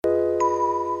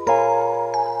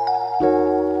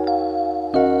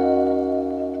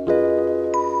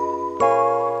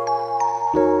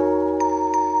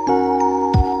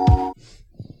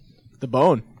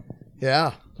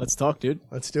Yeah. Let's talk, dude.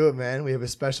 Let's do it, man. We have a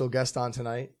special guest on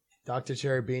tonight. Dr.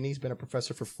 Cherubini. He's been a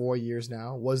professor for 4 years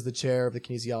now. Was the chair of the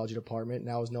kinesiology department.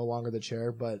 Now is no longer the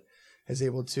chair, but is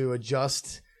able to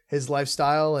adjust his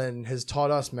lifestyle and has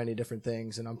taught us many different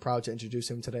things. And I'm proud to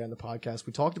introduce him today on the podcast.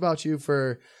 We talked about you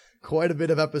for quite a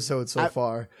bit of episodes so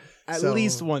far. At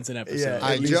least once an episode.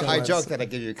 Yeah, I joke that I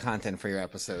give you content for your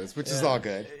episodes, which is all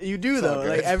good. You do, it's though.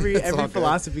 Like every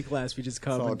philosophy good. class, we just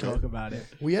come and talk about it.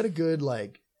 We had a good,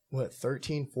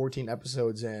 13, 14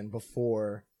 episodes in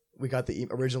before we got the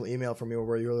original email from you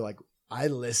where you were like, I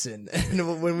listened.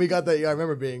 And when we got that, I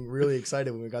remember being really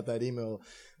excited when we got that email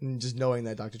and just knowing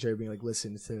that Dr. Cherubini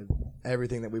listened to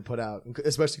everything that we put out,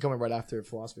 especially coming right after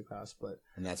philosophy class.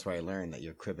 And that's where I learned that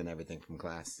you're cribbing everything from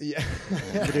class. Yeah.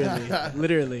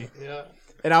 Literally. Yeah.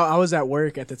 And I was at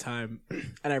work at the time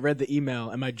and I read the email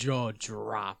and my jaw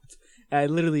dropped. And I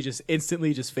literally just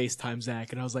instantly FaceTime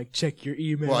Zach and I was like, check your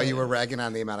email. Well, you were ragging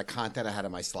on the amount of content I had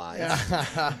on my slides.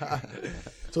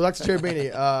 So Dr.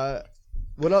 Cherubini,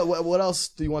 what else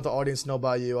do you want the audience to know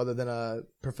about you other than a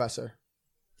professor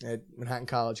at Manhattan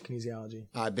College kinesiology?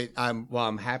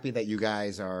 I'm happy that you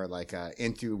guys are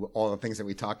into all the things that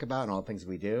we talk about and all the things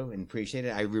we do and appreciate it.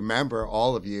 I remember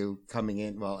all of you coming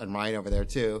in, and Ryan over there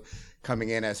too, coming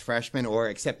in as freshmen or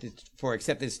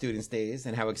accepted students days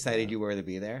and how excited you were to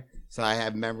be there. So I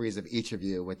have memories of each of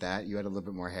you with that. You had a little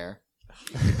bit more hair.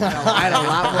 I had a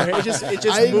lot more hair. It just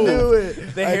moved. Knew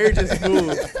it. The hair just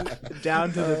moved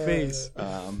down to the face.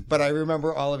 But I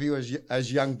remember all of you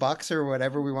as young bucks or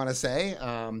whatever we want to say.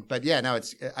 But yeah, no,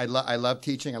 I love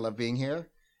teaching. I love being here,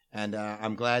 and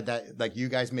I'm glad that you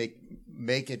guys make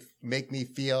me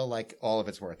feel like all of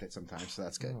it's worth it sometimes. So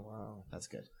that's good. Oh, wow, that's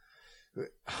good.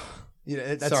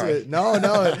 That's Sorry. it. No,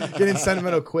 getting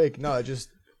sentimental quick. No,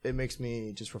 it makes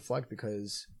me just reflect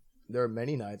because there are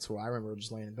many nights where I remember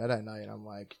just laying in bed at night and I'm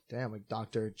like, damn,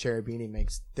 Dr. Cherubini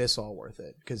makes this all worth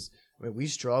it. Because we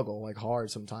struggle hard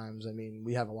sometimes.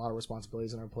 We have a lot of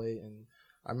responsibilities on our plate, and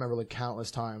I remember countless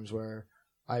times where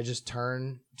I just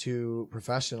turn to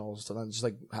professionals and just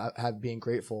have being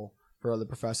grateful for other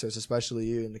professors, especially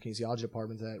you in the kinesiology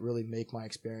department, that really make my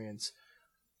experience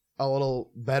a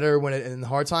little better in the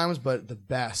hard times, but the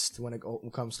best when it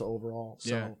comes to overall.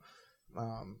 So.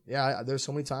 There's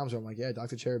so many times where I'm like, yeah,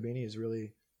 Dr. Cherubini has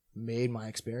really made my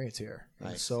experience here.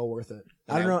 Nice. It's so worth it.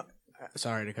 I don't know.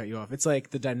 Sorry to cut you off. It's like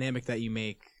the dynamic that you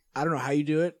make. I don't know how you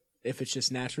do it, if it's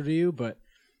just natural to you, but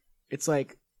it's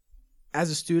like, as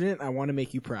a student, I want to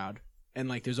make you proud. And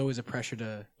there's always a pressure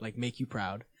to make you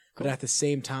proud. Cool. But at the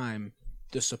same time,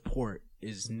 the support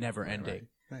is never ending.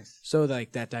 Right. Nice. So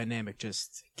that dynamic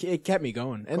it kept me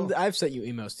going. And cool. I've sent you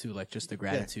emails too, just the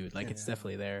gratitude. It's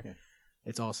definitely there. Yeah.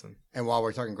 It's awesome. And while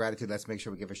we're talking gratitude, let's make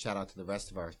sure we give a shout out to the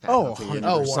rest of our faculty.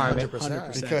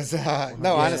 100%. Because,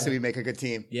 honestly, we make a good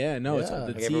team. Yeah, no, it's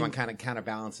the team. Everyone kind of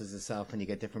counterbalances itself and you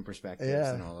get different perspectives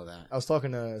and all of that. I was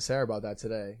talking to Sarah about that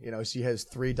today. She has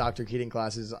 3 Dr. Keating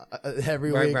classes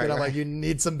every week. And I'm like, you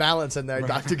need some balance in there. Right.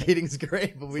 Dr. Keating's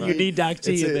great. But you need Doc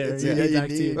T in there. You need Doc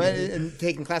T. And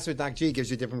taking classes with Doc G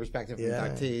gives you a different perspective from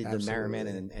Doc T, the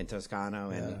Merriman and Toscano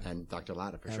and Dr.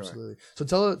 Latta for sure. Absolutely. So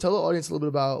tell the audience a little bit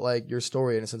about your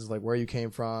story in a sense of where you came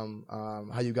from,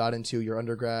 how you got into your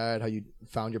undergrad, how you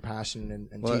found your passion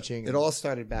in teaching. It all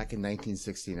started back in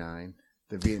 1969.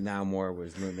 The Vietnam War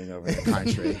was looming over the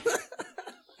country.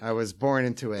 I was born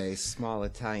into a small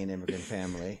Italian immigrant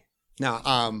family.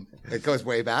 Now, it goes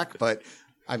way back, but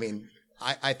I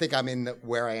think I'm in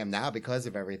where I am now because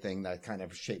of everything that kind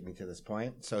of shaped me to this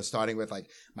point. So starting with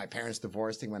my parents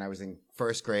divorcing when I was in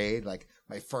first grade,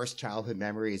 my first childhood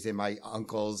memory is in my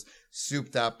uncle's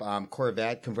souped up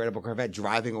convertible Corvette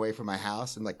driving away from my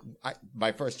house. And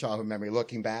my first childhood memory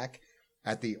looking back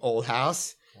at the old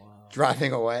house,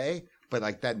 driving away.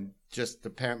 But then just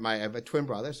I have a twin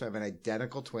brother. So I have an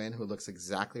identical twin who looks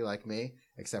exactly like me,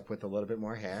 except with a little bit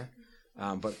more hair.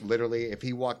 But literally if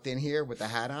he walked in here with the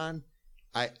hat on,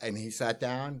 and he sat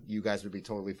down, you guys would be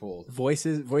totally fooled. Voice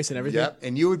and everything? Yep.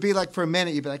 And you would be for a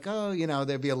minute, you'd be like, oh,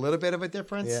 there'd be a little bit of a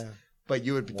difference. Yeah. But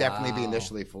you would definitely be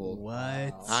initially fooled.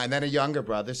 What? And then a younger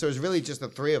brother. So it was really just the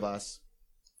 3 of us.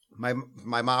 My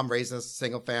mom raised us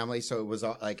single family. So it was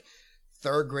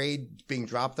third grade being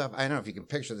dropped off. I don't know if you can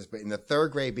picture this, but in the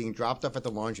third grade being dropped off at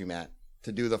the laundromat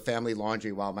to do the family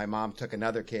laundry while my mom took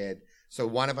another kid. So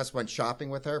one of us went shopping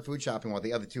with her, food shopping, while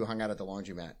the other 2 hung out at the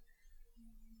laundromat.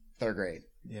 Third grade.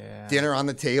 Yeah. Dinner on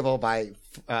the table by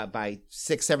 6th,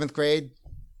 7th grade.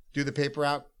 Do the paper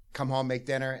out. Come home, make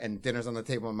dinner, and dinner's on the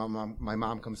table. And my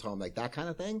mom comes home, that kind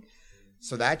of thing.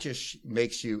 So that just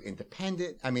makes you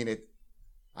independent. I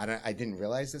didn't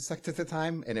realize it sucked at the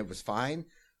time, and it was fine.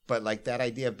 But that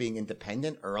idea of being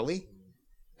independent early,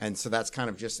 And so that's kind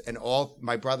of just, and all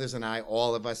my brothers and I,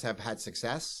 all of us have had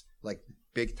success, like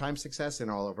big time success in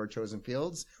all of our chosen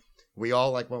fields. We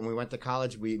all, like when we went to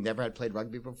college, we never had played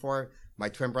rugby before. My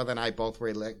twin brother and I both were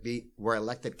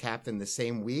elected captain the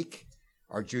same week,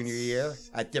 our junior year,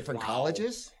 at different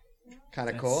colleges. Kind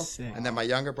of cool. Sick. And then my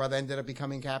younger brother ended up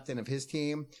becoming captain of his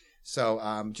team.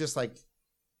 So just like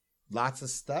lots of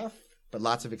stuff, but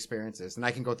lots of experiences. And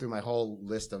I can go through my whole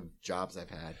list of jobs I've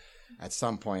had. At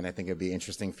some point, I think it'd be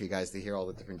interesting for you guys to hear all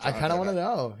the different jobs. I kind of want to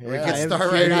know. We Yeah. can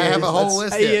start right now. I have a whole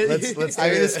list here. Let's I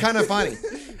mean, it's kind of funny.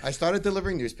 I started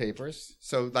delivering newspapers.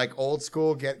 So like old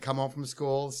school, come home from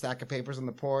school, stack of papers on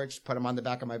the porch, put them on the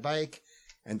back of my bike,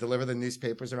 and deliver the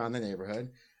newspapers around the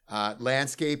neighborhood.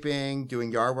 Landscaping,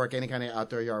 doing yard work, any kind of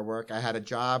outdoor yard work. I had a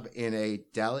job in an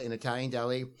Italian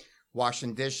deli,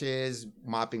 washing dishes,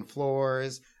 mopping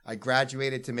floors. I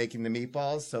graduated to making the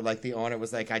meatballs. So like the owner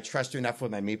was like, I trust you enough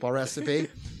with my meatball recipe.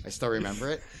 I still remember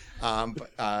it.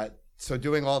 So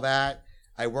doing all that,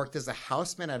 I worked as a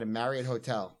houseman at a Marriott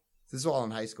hotel. This is all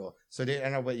in high school. So I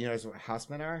don't know what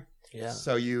housemen are? Yeah.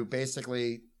 So you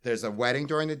basically, there's a wedding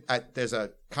there's a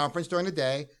conference during the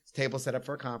day, table set up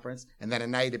for a conference, and then at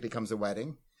night it becomes a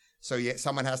wedding. So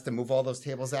someone has to move all those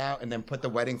tables out and then put the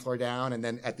wedding floor down. And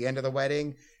then at the end of the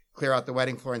wedding, clear out the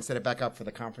wedding floor and set it back up for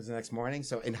the conference the next morning.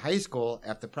 So in high school,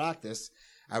 after practice,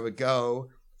 I would go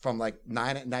from like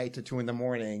 9 at night to 2 in the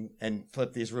morning and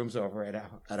flip these rooms over at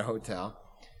a hotel.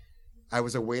 I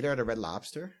was a waiter at a Red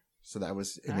Lobster. So that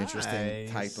was an interesting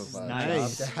type of job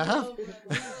to have.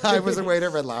 I was a waiter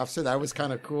at Red Lobster. That was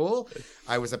kind of cool.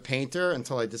 I was a painter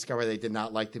until I discovered they did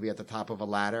not like to be at the top of a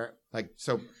ladder.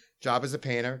 So job as a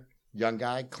painter, young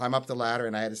guy, climb up the ladder,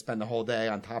 and I had to spend the whole day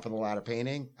on top of the ladder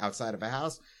painting outside of a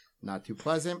house. Not too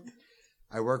pleasant.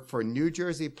 I worked for New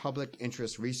Jersey Public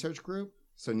Interest Research Group,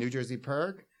 so New Jersey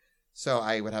PIRG. So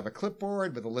I would have a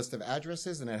clipboard with a list of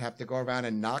addresses, and I'd have to go around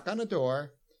and knock on a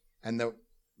door, and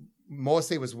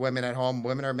mostly it was women at home.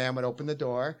 Women or men would open the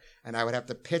door, and I would have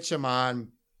to pitch them on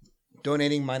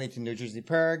donating money to New Jersey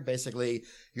PIRG. Basically,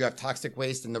 you have toxic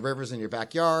waste in the rivers in your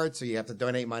backyard, so you have to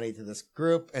donate money to this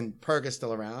group, and PIRG is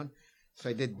still around. So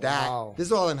I did that. Wow.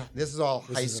 This is all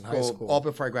high school, all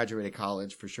before I graduated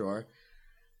college for sure.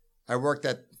 I worked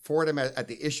at Fordham at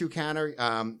the issue counter,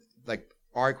 like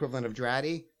our equivalent of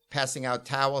Dratty, passing out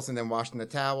towels and then washing the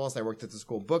towels. I worked at the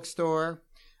school bookstore.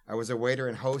 I was a waiter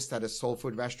and host at a soul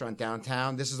food restaurant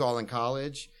downtown. This is all in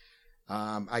college.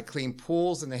 I cleaned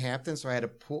pools in the Hamptons. So I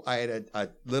had a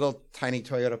little tiny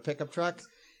Toyota pickup truck,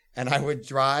 and I would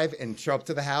drive and show up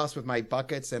to the house with my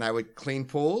buckets, and I would clean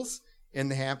pools in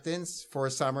the Hamptons for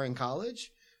a summer in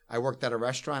college. I worked at a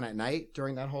restaurant at night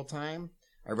during that whole time.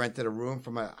 I rented a room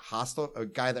from a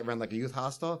guy that ran like a youth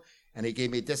hostel, and he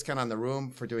gave me a discount on the room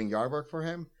for doing yard work for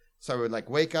him. So I would like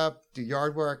wake up, do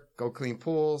yard work, go clean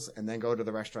pools, and then go to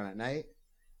the restaurant at night.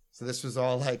 So this was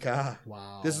all like,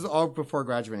 wow. This is all before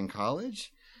graduating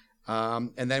college.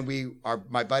 And then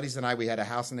my buddies and I, we had a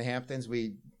house in the Hamptons.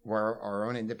 We were our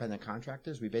own independent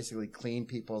contractors. We basically cleaned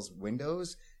people's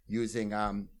windows using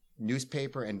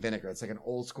newspaper and vinegar. It's like an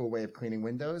old school way of cleaning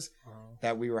windows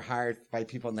that we were hired by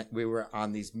people. We were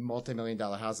on these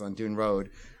multi-million-dollar houses on Dune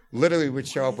Road. Literally would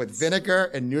show up with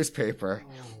vinegar and newspaper,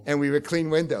 and we would clean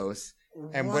windows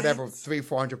and whatever,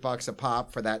 $300-400 a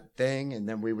pop for that thing. And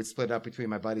then we would split up between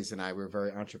my buddies and I. We were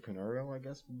very entrepreneurial, I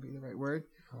guess would be the right word.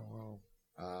 Oh,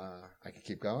 wow. I could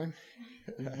keep going.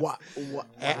 What?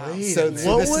 This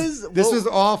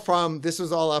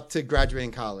was all up to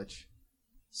graduating college.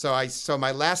 So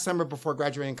my last summer before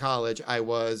graduating college, I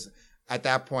was at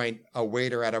that point a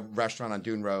waiter at a restaurant on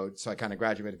Dune Road. So I kind of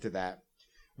graduated to that.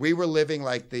 We were living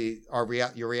like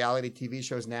your reality TV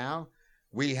shows now.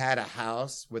 We had a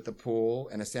house with a pool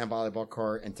and a sand volleyball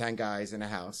court and 10 guys in a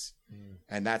house.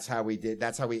 And that's how we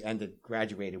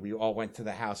graduated. We all went to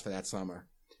the house for that summer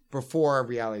before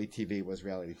reality TV was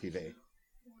reality TV.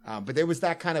 But there was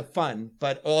that kind of fun,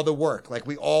 but all the work, like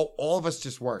all of us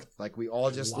just worked. Like we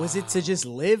all just. Was it to just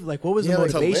live? Like what was the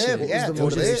motivation?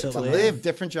 To live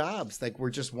different jobs. Like we're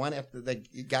just one after, like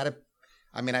you gotta,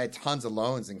 I mean, I had tons of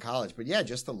loans in college, but yeah,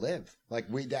 just to live. Like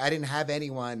I didn't have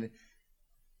anyone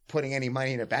putting any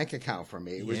money in a bank account for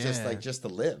me. It was just to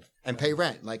live and pay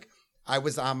rent. Like I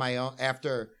was on my own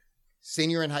after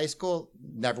senior in high school,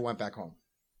 never went back home.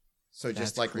 So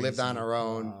just lived on our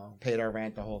own, paid our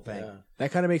rent, the whole thing. Yeah.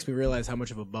 That kind of makes me realize how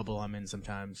much of a bubble I'm in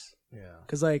sometimes. Yeah.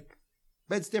 Because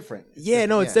but it's different.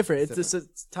 It's different.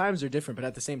 It's times are different, but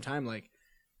at the same time, like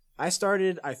I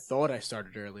thought I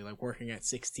started early, like working at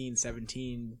 16,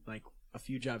 17, like a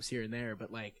few jobs here and there,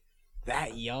 but like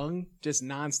that young, just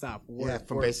nonstop work.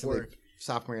 From basically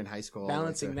sophomore in high school.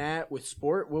 Balancing that with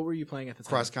sport. What were you playing at the time?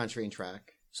 Cross country and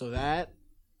track. So that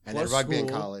And then plus rugby in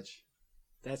school, college.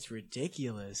 That's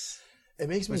ridiculous. It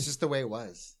makes me It's just the way it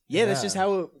was. Yeah, that's Yeah. just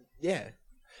how.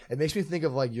 It makes me think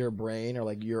of like your brain or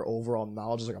like your overall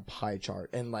knowledge is like a pie chart,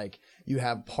 and like you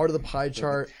have part of the pie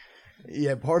chart,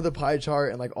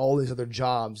 and like all these other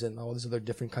jobs and all these other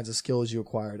different kinds of skills you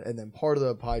acquired, and then part of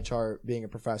the pie chart being a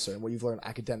professor and what you've learned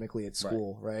academically at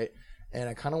school, right? And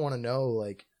I kind of want to know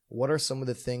like what are some of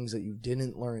the things that you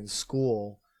didn't learn in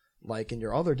school, like in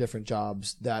your other different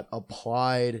jobs that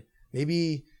applied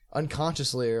maybe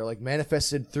unconsciously or like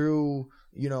manifested through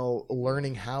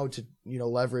learning how to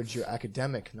leverage your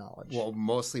academic knowledge. Well,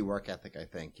 mostly work ethic. I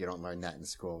think you don't learn that in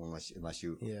school unless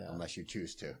you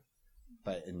choose to.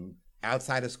 But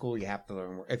outside of school, you have to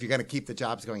learn. If you're going to keep the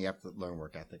jobs going, you have to learn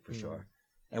work ethic for sure.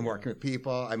 And working with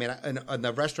people. I mean, in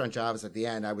the restaurant jobs at the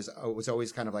end, I was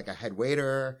always kind of like a head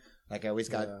waiter. Like I always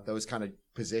got those kind of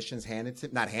positions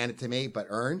not handed to me, but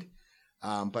earned.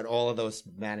 But all of those,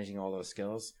 managing all those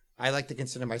skills. I like to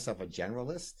consider myself a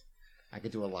generalist. I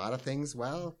could do a lot of things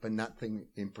well, but nothing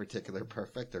in particular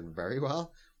perfect or very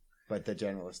well. But the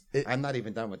generalist. I'm not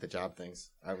even done with the job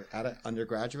things. At an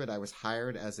undergraduate, I was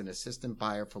hired as an assistant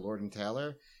buyer for Lord &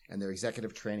 Taylor and their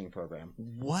executive training program.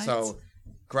 What? So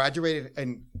graduated,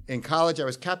 and in college, I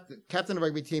was captain of the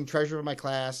rugby team, treasurer of my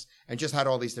class, and just had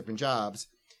all these different jobs.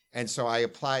 And so I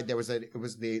applied. It was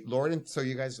the Lord and Taylor.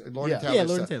 Yeah,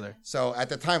 Lord and Taylor. So at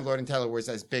the time, Lord and Taylor was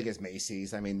as big as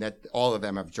Macy's. I mean, that all of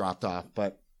them have dropped off,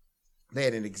 but they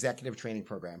had an executive training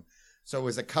program. So it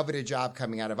was a coveted job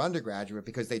coming out of undergraduate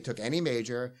because they took any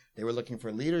major. They were looking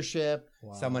for leadership,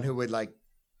 someone who would like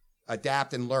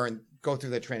adapt and learn, go through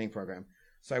their training program.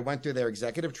 So I went through their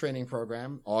executive training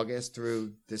program, August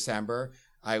through December.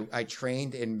 I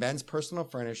trained in men's personal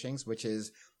furnishings, which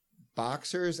is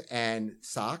boxers and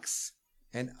socks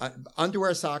and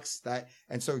underwear, socks.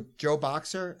 And so Joe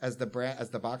Boxer as the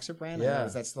boxer brand. Yeah,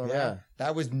 is that still around?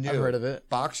 That was new. I've heard of it.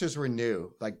 Boxers were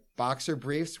new, like boxer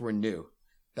briefs were new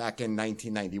back in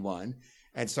 1991,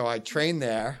 and so I trained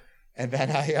there, and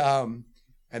then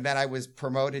I was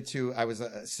promoted to. I was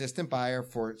an assistant buyer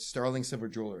for sterling silver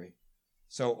jewelry.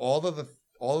 So all of the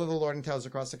Lord and Taylors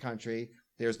across the country,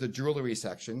 there's the jewelry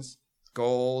sections.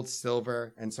 Gold,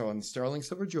 silver, and so on sterling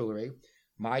silver jewelry.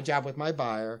 My job with my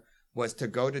buyer was to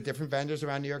go to different vendors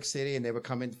around New York City, and they would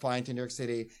come in, fly into New York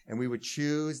City, and we would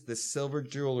choose the silver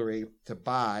jewelry to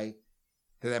buy,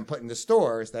 to then put in the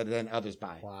stores that then others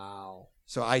buy. Wow.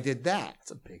 So I did that.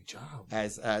 That's a big job.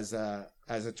 As a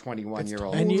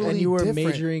 21-year-old. And Totally you were different.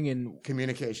 majoring in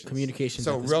Communications.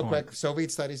 So at this real point. quick,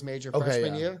 Soviet Studies major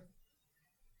freshman year,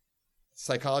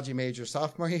 psychology major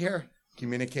sophomore year,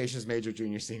 communications major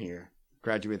junior senior year.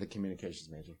 Graduated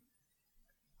communications major.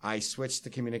 I switched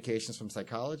to communications from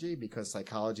psychology because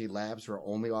psychology labs were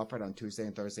only offered on Tuesday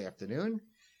and Thursday afternoon,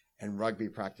 and rugby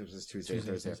practice was Tuesday and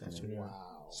Thursday afternoon.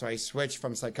 Wow. So I switched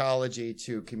from psychology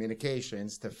to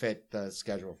communications to fit the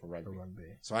schedule for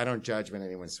rugby. So I don't judge when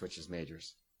anyone switches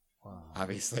majors. Wow.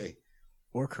 Obviously.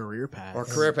 or career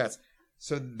paths.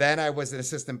 So then I was an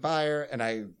assistant buyer,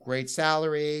 and great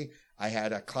salary. I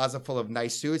had a closet full of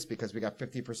nice suits because we got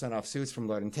 50% off suits from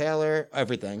Lord & Taylor,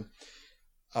 everything.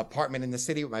 Apartment in the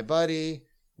city with my buddy.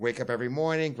 Wake up every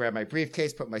morning, grab my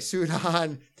briefcase, put my suit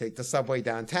on, take the subway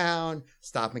downtown,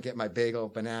 stop and get my bagel,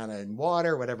 banana, and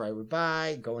water, whatever I would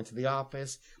buy, go into the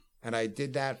office. And I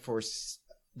did that for,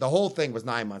 the whole thing was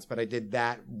 9 months, but I did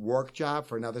that work job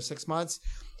for another 6 months.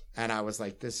 And I was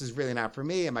like, this is really not for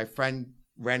me. And my friend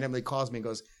randomly calls me and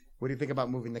goes, what do you think about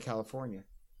moving to California?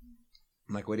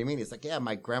 I'm like, what do you mean? He's like, yeah,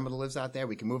 my grandmother lives out there.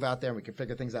 We can move out there and we can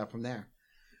figure things out from there.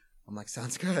 I'm like,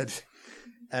 sounds good.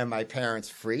 And my parents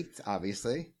freaked,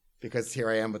 obviously, because here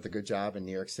I am with a good job in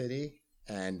New York City,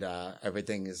 and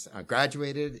everything is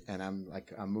graduated, and I'm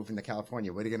like, I'm moving to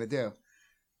California. What are you going to do?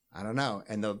 I don't know.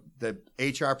 And the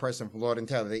HR person from Lord &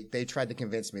 Taylor, they tried to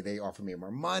convince me. They offered me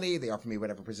more money. They offered me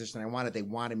whatever position I wanted. They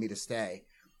wanted me to stay.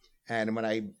 And when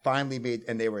I finally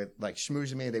and they were like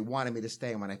schmoozing me, they wanted me to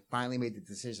stay. And when I finally made the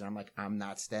decision, I'm like, I'm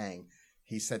not staying.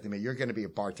 He said to me, you're going to be a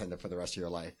bartender for the rest of your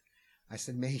life. I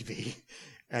said, maybe.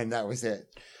 And that was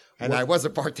it. And I was a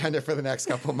bartender for the next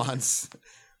couple months.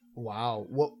 Wow.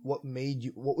 What made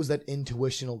you, what was that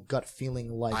intuitional gut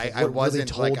feeling like? I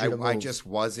wasn't really like, I just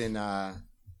wasn't,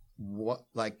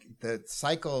 like the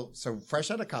cycle. So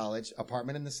fresh out of college,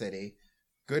 apartment in the city,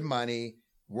 good money,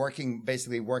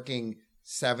 basically working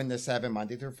 7 to 7,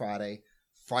 Monday through Friday,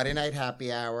 Friday night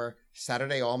happy hour,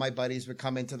 Saturday, all my buddies would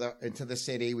come into the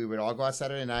city. We would all go out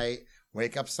Saturday night,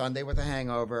 wake up Sunday with a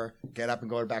hangover, get up and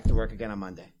go back to work again on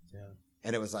Monday. Yeah.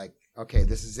 And it was like, okay,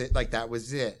 this is it. Like, that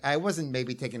was it. I wasn't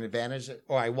maybe taking advantage,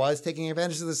 or I was taking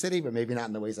advantage of the city, but maybe not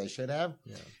in the ways I should have.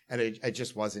 Yeah. And it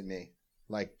just wasn't me.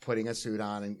 like putting a suit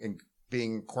on and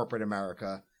being corporate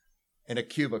America in a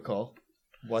cubicle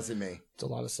wasn't me. It's a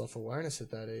lot of self-awareness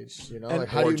at that age, you know. And- Like,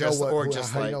 how do you just- know or who,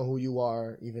 just how do like- you know who you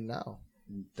are even now?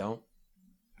 Don't.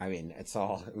 I mean, it's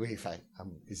all.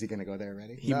 Is he going to go there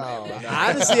already?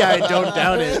 Honestly, I don't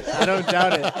doubt it. I don't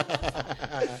doubt it.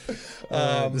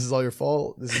 This is all your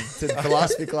fault. This is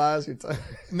philosophy class.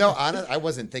 No, I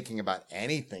wasn't thinking about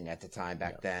anything at the time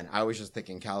back then. I was just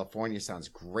thinking California sounds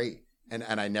great. And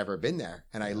I'd never been there.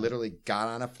 And I literally got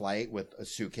on a flight with a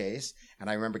suitcase. And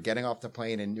I remember getting off the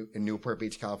plane in Newport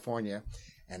Beach, California,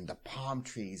 and the palm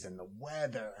trees and the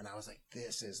weather. And I was like,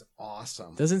 this is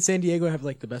awesome. Doesn't San Diego have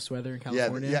like the best weather in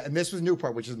California? Yeah. And this was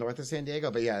Newport, which is north of San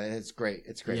Diego. But yeah, it's great.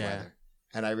 It's great Yeah. weather.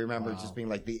 And I remember Wow. just being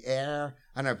like the air.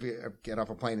 I don't know if you get off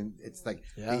a plane and it's like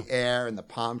Yeah. the air and the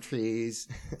palm trees.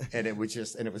 And it was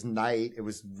night. It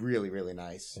was really, really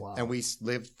nice. Wow. And we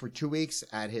lived for 2 weeks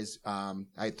at his, I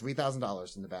had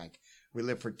 $3,000 in the bank. We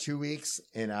lived for 2 weeks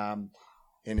in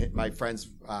my friend's,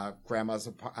 grandma's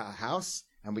house.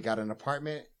 And we got an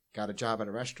apartment, got a job at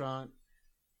a restaurant.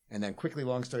 And then quickly,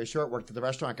 long story short, worked at the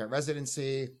restaurant, got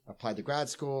residency, applied to grad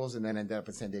schools, and then ended up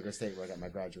at San Diego State where I got my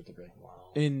graduate degree.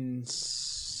 Wow. In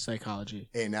psychology.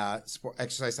 In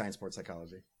exercise science, sports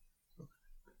psychology.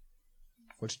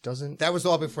 Which doesn't. That was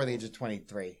all before the age of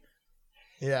 23.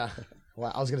 Yeah.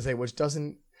 Well, I was gonna say, which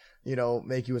doesn't,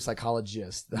 make you a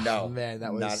psychologist. No. Man,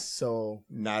 that was Not- so.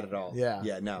 Not at all. Yeah.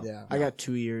 Yeah, no. Yeah. I got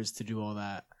 2 years to do all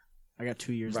that. I got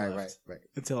 2 years left Right.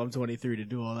 until I'm 23 to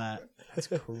do all that. That's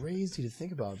crazy to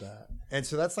think about that. And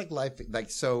so that's like life.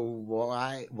 Like, so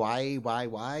why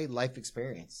life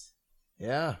experience?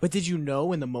 Yeah. But did you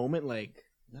know in the moment, like,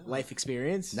 No. life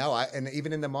experience? No, and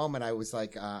even in the moment, I was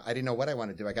like, I didn't know what I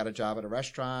wanted to do. I got a job at a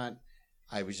restaurant.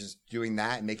 I was just doing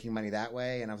that and making money that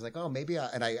way. And I was like, oh, maybe.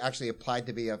 And I actually applied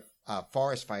to be a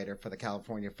forest fighter for the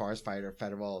California Forest Fighter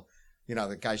Federal.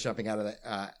 The guys jumping out of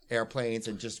the airplanes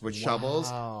and just with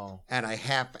shovels. Wow. And I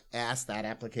half-assed that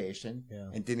application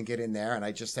Yeah. and didn't get in there. And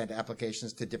I just sent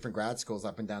applications to different grad schools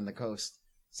up and down the coast.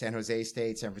 San Jose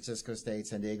State, San Francisco State,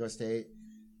 San Diego State.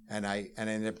 And I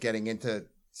ended up getting into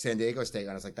San Diego State.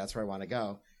 And I was like, that's where I want to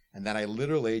go. And then I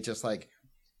literally just like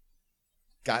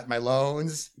got my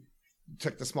loans,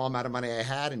 took the small amount of money I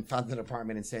had and found an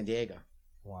apartment in San Diego.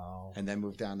 Wow. And then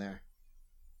moved down there.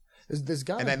 There's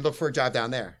got And then looked for a job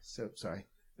down there.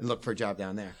 And looked for a job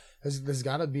down there. there's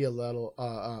got to be a level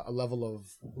of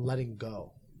letting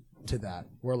go to that,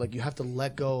 where like you have to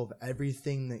let go of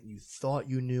everything that you thought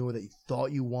you knew or that you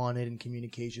thought you wanted in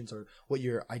communications or what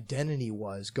your identity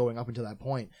was going up until that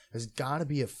point. There's got to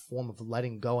be a form of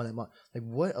letting go, and like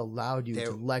what allowed you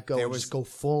to let go and just go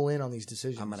full in on these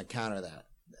decisions. I'm going to counter that.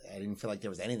 I didn't feel like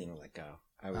there was anything to let go.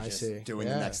 I was I just see. doing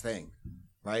Yeah. the next thing.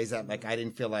 Right? Is that like I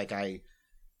didn't feel like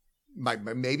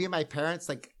maybe my parents,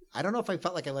 like, I don't know if I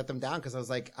felt like I let them down because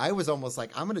I was almost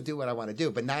like, I'm going to do what I want to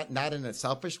do, but not in a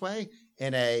selfish way,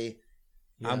 I'm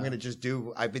going to just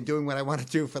I've been doing what I want to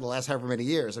do for the last however many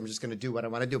years. I'm just going to do what I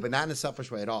want to do, but not in a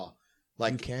selfish way at all.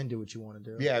 Like, you can do what you want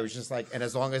to do. yeah, I was just like, and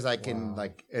as long as I can, Wow.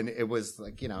 and it was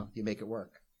like, you make it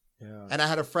work. Yeah. And I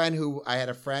had a friend who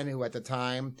at the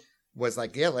time was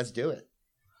like, yeah, let's do it.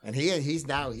 And he's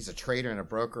a trader and a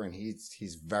broker, and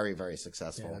he's very, very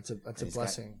successful. Yeah, that's a he's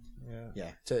blessing.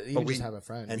 Yeah. To even just have a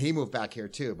friend. And he moved back here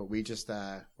too, but we just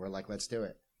were like, let's do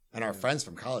it. And our friends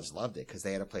from college loved it because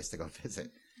they had a place to go visit.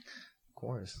 Of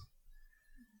course.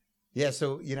 Yeah,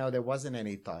 so there wasn't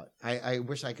any thought. I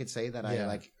wish I could say that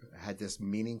I had this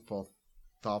meaningful,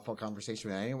 thoughtful conversation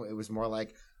with anyone. It was more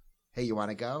like, hey, you want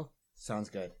to go?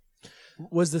 Sounds good.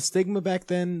 Was the stigma back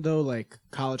then, though, like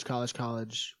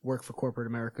college, work for corporate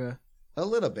America? A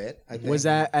little bit. I think. Was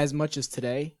that as much as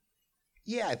today?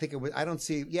 Yeah, I think it was. I don't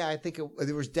see. Yeah, I think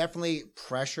there was definitely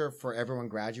pressure for everyone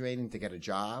graduating to get a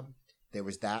job. There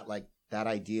was that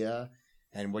idea.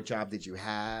 And what job did you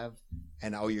have?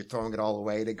 And you're throwing it all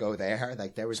away to go there.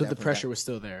 Like there was. So the pressure was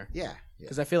still there. Yeah.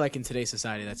 Because I feel like in today's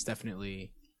society, that's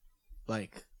definitely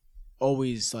like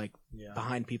always like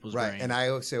behind people's right. brain. And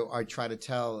I try to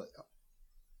tell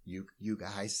you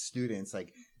guys, students,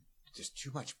 like, there's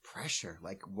too much pressure.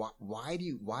 Like,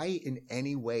 why in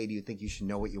any way do you think you should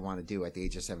know what you want to do at the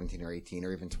age of 17 or 18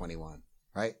 or even 21?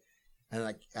 Right. And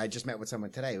like, I just met with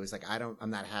someone today who was like, I'm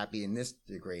not happy in this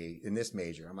degree, in this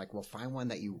major. I'm like, well, find one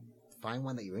that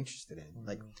you're interested in. Mm-hmm.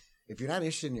 Like, if you're not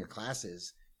interested in your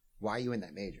classes, why are you in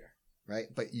that major? Right.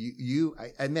 But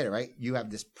I admit it, right? You have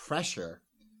this pressure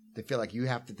to feel like you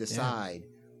have to decide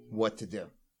what to do.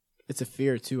 It's a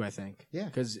fear too, I think. Yeah.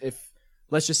 Because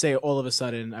let's just say all of a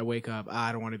sudden I wake up,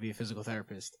 I don't want to be a physical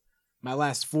therapist. My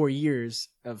last 4 years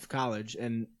of college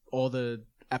and all the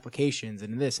applications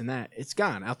and this and that, it's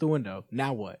gone out the window.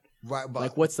 Now what? Right, but,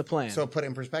 Like, what's the plan? So put it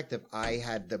in perspective, I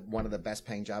had one of the best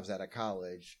paying jobs out of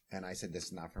college, and I said, this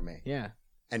is not for me. Yeah.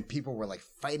 And people were like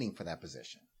fighting for that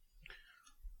position.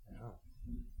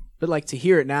 But like to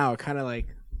hear it now, kind of like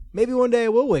maybe one day I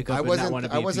will wake up and not want to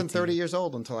be I a wasn't PT. 30 years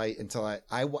old until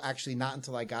actually not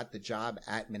until I got the job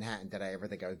at Manhattan did I ever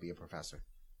think I would be a professor.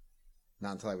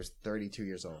 Not until I was 32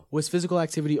 years old. Was physical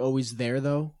activity always there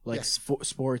though? Like Yeah.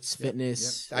 Sports,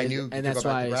 fitness. Yep. I knew, and that's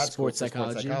why sports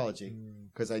psychology.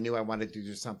 Because I knew I wanted to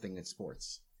do something in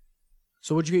sports.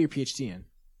 So what'd you get your PhD in?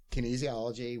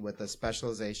 Kinesiology with a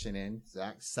specialization in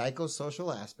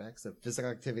psychosocial aspects of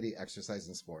physical activity, exercise,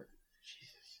 and sport.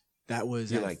 That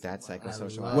was You like that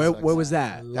psychosocial? Where was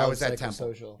that? That was at Temple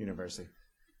psychosocial. University.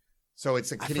 So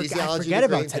it's a I kinesiology forget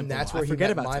about degree. Temple. And that's where I he forget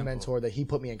met about my Temple. mentor that he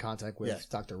put me in contact with, Yeah.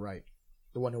 Dr. Wright,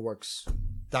 the one who works.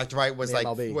 Dr. Wright was The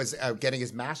MLB. getting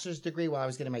his master's degree while I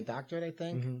was getting my doctorate, I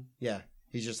think. Mm-hmm. Yeah.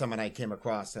 He's just someone I came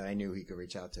across that I knew he could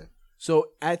reach out to.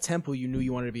 So at Temple, you knew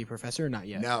you wanted to be a professor or not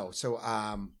yet? No. So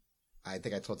I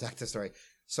think I told Zach this story.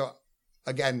 So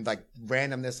again, like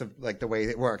randomness of like the way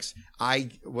it works. I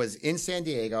was in San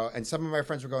Diego and some of my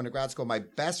friends were going to grad school. My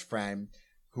best friend,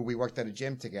 who we worked at a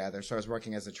gym together, so I was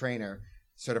working as a trainer,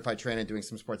 certified trainer, doing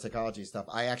some sports psychology stuff.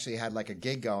 I actually had like a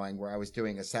gig going where I was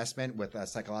doing assessment with a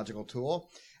psychological tool,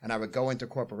 and I would go into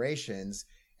corporations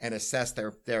and assess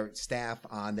their staff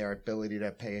on their ability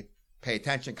to pay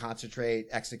attention, concentrate,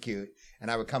 execute. And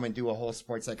I would come and do a whole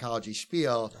sports psychology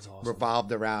spiel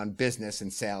revolved around business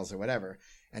and sales or whatever.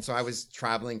 And so I was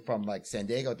traveling from like San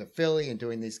Diego to Philly and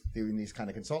doing these kind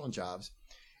of consultant jobs.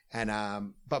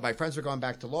 And but my friends were going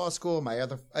back to law school.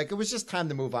 It was just time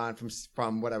to move on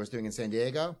from what I was doing in San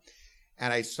Diego.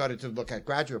 And I started to look at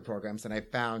graduate programs, and I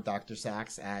found Dr.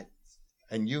 Sachs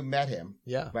and you met him.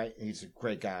 Yeah. Right? He's a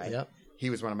great guy. Yep. He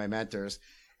was one of my mentors.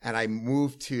 And I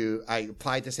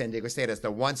applied to San Diego State as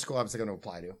the one school I was going to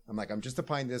apply to. I'm like, I'm just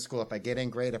applying to this school. If I get in,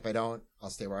 great. If I don't, I'll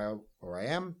stay where I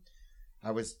am. I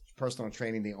was personal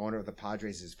training the owner of the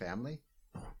Padres' family.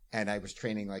 And I was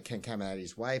training like Ken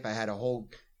Caminiti's wife. I had a whole,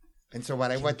 and so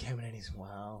when I went,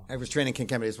 Wow. I was training Ken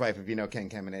Caminiti's wife. If you know Ken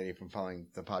Caminiti from following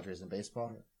the Padres in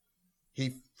baseball,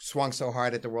 he swung so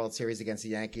hard at the World Series against the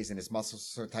Yankees and his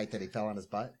muscles were so tight that he fell on his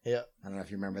butt. Yeah. I don't know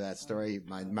if you remember that story.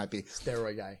 Might be.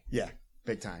 Steroid guy. Yeah.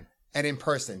 Big time. And in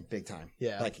person, big time.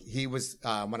 Yeah. Like he was,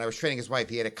 when I was training his wife,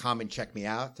 he had to come and check me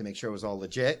out to make sure it was all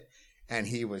legit. And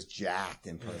he was jacked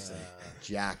in person.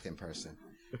 Jacked in person.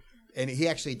 And he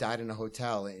actually died in a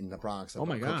hotel in the Bronx of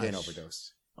a cocaine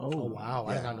overdose. Oh, wow.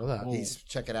 I did not know that.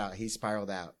 Check it out. He spiraled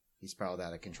out. He spiraled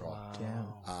out of control.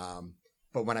 Wow.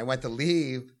 But when I went to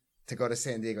leave to go to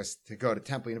San Diego, to go to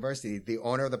Temple University, the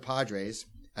owner of the Padres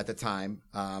at the time,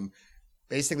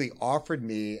 basically offered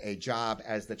me a job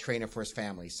as the trainer for his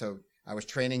family. So I was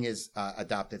training his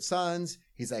adopted sons.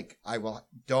 He's like,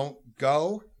 don't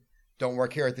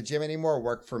work here at the gym anymore,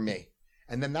 work for me.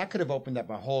 And then that could have opened up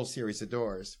a whole series of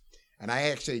doors. And I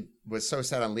actually was so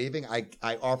set on leaving.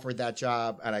 I offered that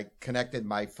job and I connected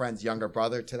my friend's younger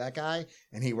brother to that guy,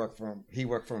 and he worked for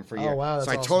him for a year. Oh, wow, that's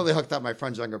so I awesome. totally hooked up my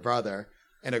friend's younger brother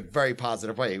in a very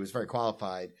positive way. He was very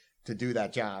qualified to do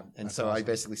that job. And That's so I awesome.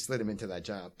 basically slid him into that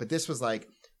job. But this was like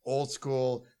old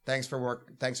school. Thanks for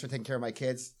taking care of my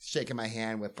kids. Shaking my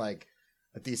hand with like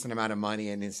a decent amount of money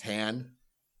in his hand.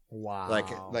 Wow. Like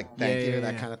thank you,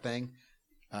 that yeah. kind of thing.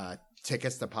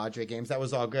 Tickets to Padre games. That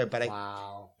was all good. But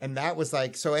Wow. and that was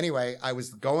like, so anyway, I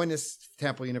was going to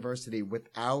Temple University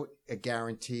without a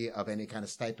guarantee of any kind of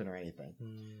stipend or anything.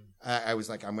 I was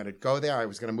like, I'm going to go there. I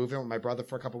was going to move in with my brother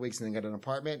for a couple of weeks and then get an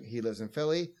apartment. He lives in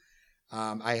Philly.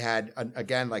 I had,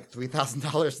 again, like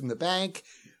 $3,000 in the bank,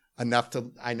 enough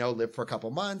to, live for a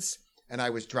couple months. And I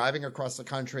was driving across the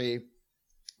country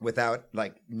without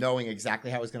like knowing exactly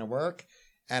how it was going to work.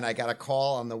 And I got a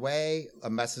call on the way, a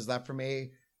message left for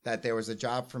me that there was a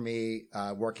job for me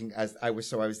working as I was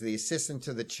the assistant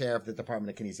to the chair of the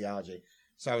Department of Kinesiology.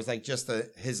 So I was like just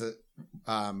his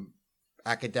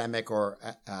academic or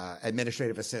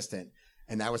administrative assistant.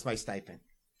 And that was my stipend.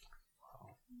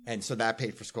 And so that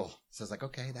paid for school. So I was like,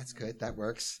 okay, that's good. That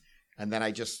works. And then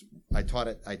I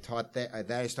taught there.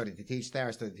 Then I started to teach there.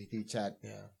 I started to teach at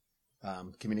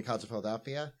Community College of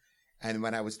Philadelphia. And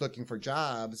when I was looking for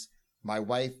jobs, my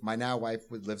now wife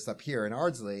lives up here in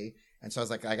Ardsley. And so I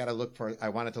was like, I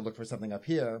wanted to look for something up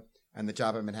here. And the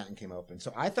job in Manhattan came open.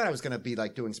 So I thought I was going to be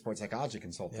like doing sports psychology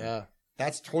consulting. Yeah.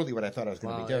 That's totally what I thought I was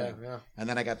going to be doing. Yeah. And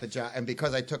then I got the job. And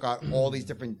because I took out all these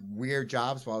different weird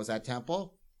jobs while I was at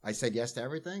Temple, I said yes to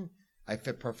everything. I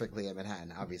fit perfectly at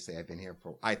Manhattan. Obviously, I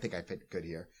think I fit good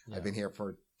here. Yeah. I've been here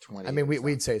for 20 I mean, years.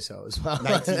 we'd say so as well.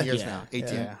 19 years now.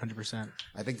 18. Yeah, 100%.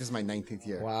 I think this is my 19th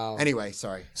year. Wow. Anyway,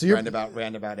 sorry. So you're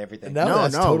ran about everything. No,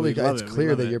 that's totally good. It's it.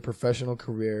 clear that your professional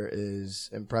career is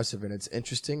impressive and it's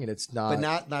interesting and it's not.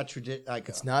 But not traditional.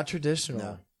 It's not traditional.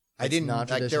 No. I didn't. Not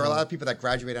like, there are a lot of people that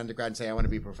graduate undergrad and say, I want to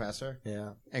be a professor.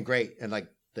 Yeah. And great. And like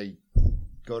they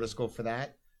go to school for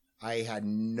that. I had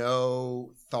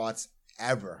no thoughts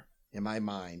ever in my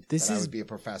mind that I would be a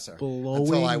professor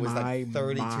until I was like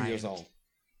 32 years old.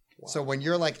 Wow. So when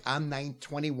you're like, I'm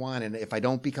 21, and if I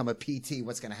don't become a PT,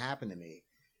 what's going to happen to me?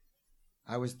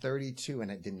 I was 32,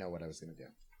 and I didn't know what I was going to do.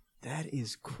 That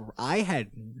is I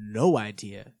had no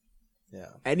idea. Yeah.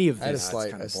 Any of this. I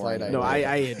had a slight idea. No,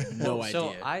 I had no idea.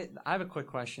 So I have a quick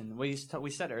question. We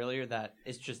said earlier that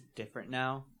it's just different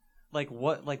now.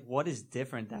 What is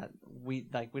different that we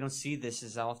don't see this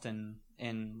as often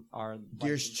in our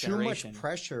There's generation? Too much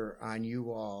pressure on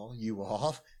you all,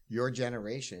 your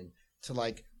generation to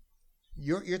like.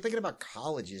 You're thinking about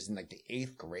colleges in like the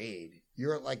 8th grade.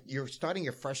 You're starting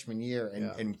your freshman year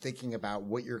and thinking about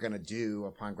what you're going to do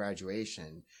upon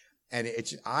graduation. And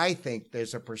I think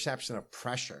there's a perception of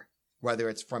pressure, whether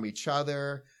it's from each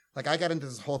other. Like I got into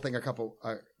this whole thing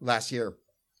last year.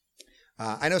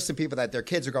 I know some people that their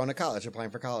kids are going to college,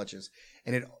 applying for colleges.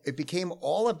 And it became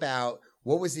all about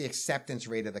what was the acceptance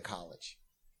rate of the college.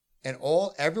 And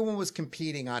everyone was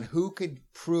competing on who could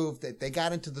prove that they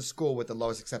got into the school with the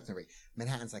lowest acceptance rate.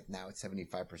 Manhattan's like now it's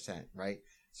 75%, right?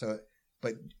 So,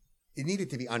 but it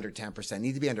needed to be under 10%, it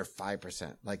needed to be under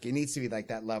 5%. Like it needs to be like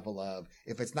that level of,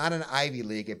 if it's not an Ivy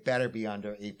League, it better be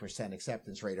under 8%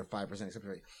 acceptance rate or 5% acceptance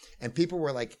rate. And people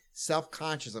were like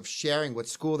self-conscious of sharing what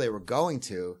school they were going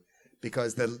to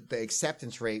because the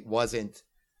acceptance rate wasn't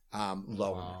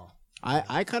low enough.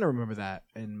 I kind of remember that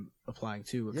in applying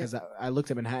too because I looked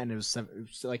at Manhattan. It was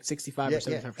like 65 or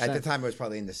 75%. At the time, it was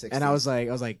probably in the 60s. And I was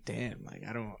like, damn, like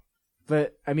I don't.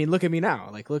 But I mean, look at me now.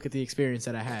 Like, look at the experience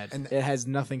that I had. And it has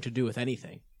nothing to do with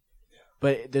anything.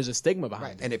 But there's a stigma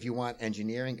behind it. And if you want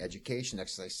engineering, education,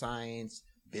 exercise science,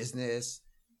 business,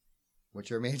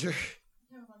 what's your major?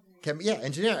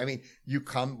 Engineering. I mean,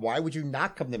 why would you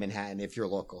not come to Manhattan if you're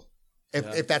local?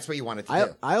 If that's what you wanted to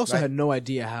do. I also had no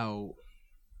idea how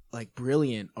like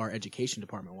brilliant our education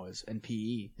department was and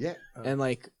PE. Yeah. And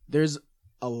like there's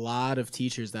a lot of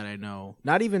teachers that I know,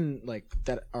 not even like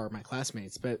that are my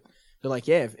classmates, but they're like,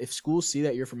 yeah, if schools see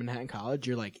that you're from Manhattan College,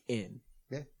 you're like in.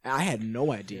 Yeah. I had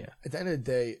no idea. At the end of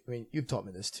the day, I mean, you've taught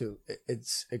me this too.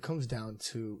 It comes down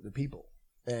to the people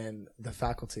and the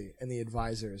faculty and the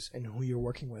advisors and who you're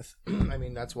working with. I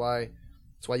mean, that's why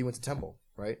you went to Temple.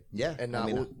 Right. Yeah. And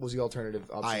what was the alternative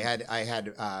option? I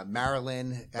had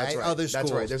Maryland. That's right. Other schools.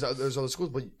 That's right. There's other schools,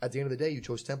 but at the end of the day, you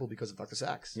chose Temple because of Dr.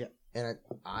 Sachs. Yeah. And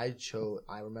I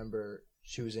remember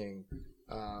choosing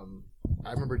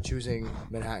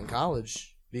Manhattan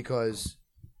College because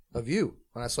of you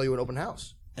when I saw you at open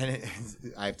house. And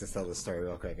I have to tell this story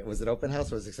real quick. Was it open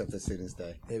house or was it Accepted Students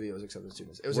Day? Maybe it was Accepted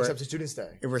Students. It was Accepted Students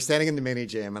Day. We're standing in the mini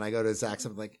gym, and I go to Zach.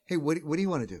 I'm like, "Hey, what do you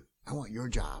want to do? I want your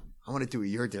job. I want to do what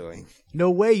you're doing."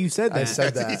 No way, you said that. I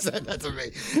said that. He said that to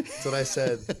me. That's what I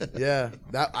said. Yeah,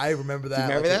 I remember that.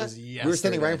 Do you remember that? We were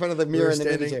standing right in front of the mirror in the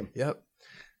mini gym. Yep,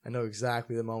 I know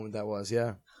exactly the moment that was.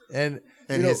 Yeah, and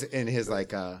in his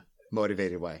like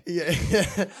motivated way. Yeah,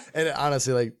 and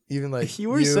honestly, like even like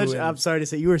I'm sorry to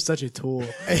say, you were such a tool.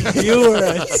 You were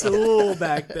a tool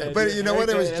back then. But you know what?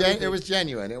 It was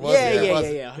genuine. It was.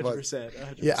 Yeah,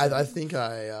 100%. Yeah, I think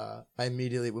I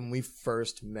immediately when we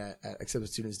first met at Accepted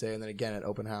Students Day and then again at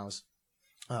open house,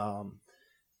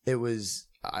 it was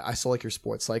I saw like your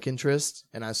sports psych interest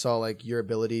and I saw like your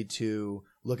ability to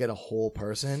look at a whole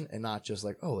person and not just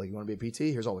like, oh, like you want to be a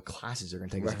PT? Here's all the classes you're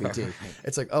going to take as a PT.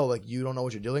 It's like, oh, like you don't know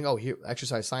what you're doing. Oh, here,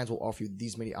 exercise science will offer you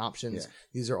these many options. Yeah.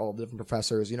 These are all different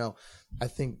professors. You know, I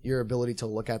think your ability to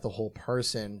look at the whole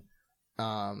person,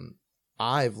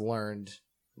 I've learned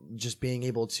just being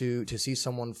able to see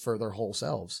someone for their whole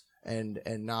selves and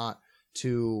not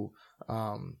to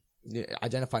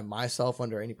identify myself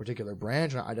under any particular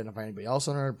branch, not identify anybody else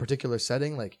under a particular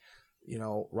setting. Like, you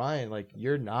know, Ryan, like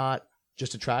you're not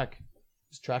just a track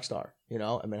star, you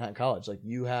know, at Manhattan College. Like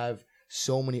you have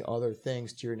so many other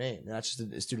things to your name. And that's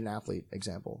just a student athlete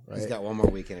example, right? He's got one more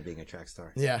weekend of being a track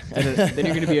star. Yeah. And then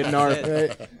you're going to be a NARP,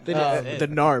 right? The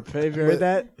NARP. Have you heard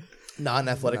that?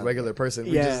 Non-athletic regular person.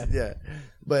 Yeah.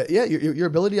 But yeah, your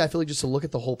ability, I feel like just to look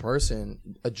at the whole person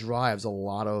drives a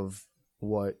lot of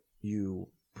what you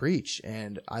preach.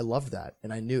 And I love that.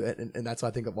 And I knew it. And that's why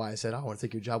I think of why I said, I want to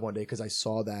take your job one day, because I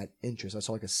saw that interest. I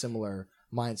saw like a similar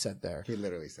mindset there. He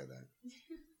literally said that.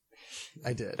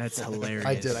 I did. That's hilarious.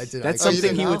 I did. That's Oh, you something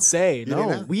didn't he know? would say. You No, didn't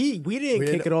know? we didn't We kick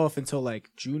didn't- it off until like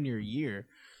junior year.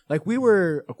 Like we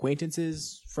were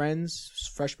acquaintances, friends,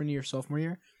 freshman year, sophomore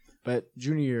year, but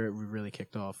junior year we really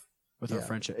kicked off with our Yeah.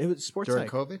 friendship. It was sports During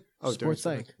psych. COVID? Oh, during Sports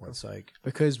psych. What's like?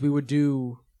 Because we would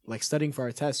do like studying for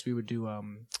our tests. We would do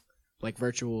like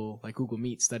virtual like Google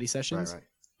Meet study sessions, Right.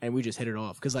 and we just hit it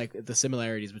off because like the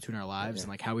similarities between our lives Yeah. and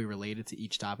like how we related to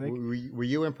each topic. Were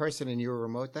you in person and you were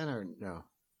remote then, or no?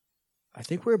 I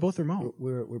think we were both remote.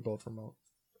 We're both remote.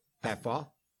 That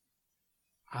fall?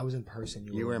 I was in person.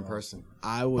 You were in remote. person.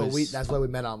 I was. But that's why we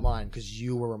met online because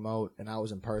you were remote and I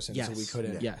was in person, yes, so we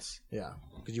couldn't. Yes. Yeah,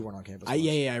 because you weren't on campus.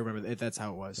 Yeah, I remember that. That's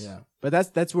how it was. Yeah.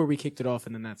 But that's where we kicked it off,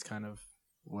 and then that's kind of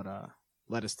what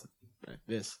led us to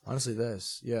this. Honestly,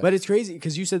 this. Yeah. But it's crazy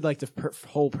because you said like the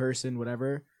whole person,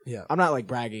 whatever. yeah. I'm not like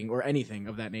bragging or anything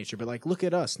of that nature, but like look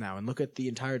at us now and look at the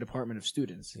entire department of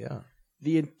students. Yeah.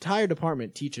 The entire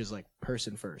department teaches like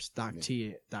person first. Doc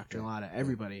T, Dr. Lotta,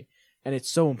 everybody. And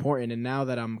it's so important. And now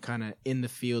that I'm kind of in the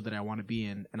field that I want to be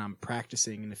in, and I'm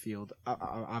practicing in the field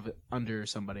under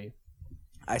somebody,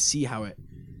 I see how it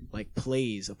like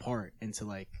plays a part into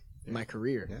like my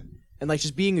career. Yeah. And like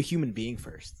just being a human being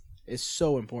first is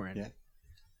so important. Yeah.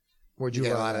 Where'd You you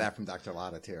get a learn lot of that from Dr.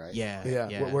 Lotta too, right? Yeah.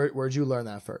 Yeah. Where'd you learn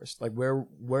that first? Like where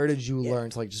did you learn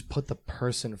to like just put the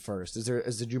person first?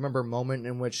 Did you remember a moment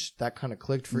in which that kind of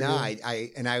clicked for you? No,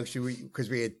 I actually, because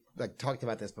we had like talked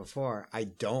about this before, I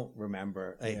don't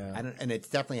remember. Like, Yeah. I don't, and it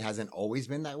definitely hasn't always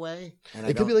been that way. And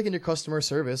It could be like in your customer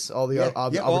service, all the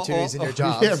all- opportunities in your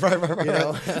jobs. Yeah, right. you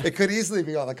know? It could easily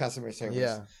be all the customer service.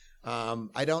 Yeah.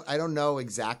 I don't know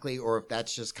exactly, or if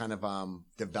that's just kind of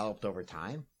developed over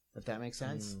time, if that makes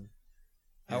sense.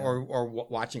 Yeah. Or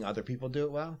watching other people do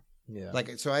it well. Yeah.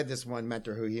 Like, so I had this one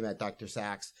mentor who he met, Dr.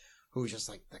 Sachs, who was just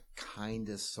like the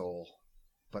kindest soul,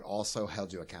 but also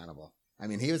held you accountable. I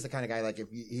mean, he was the kind of guy, like if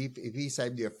he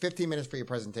said you have 15 minutes for your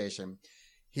presentation,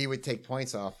 he would take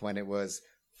points off when it was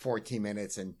 14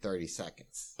 minutes and 30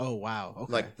 seconds. Oh wow.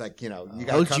 Okay. Like you know, you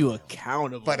got held you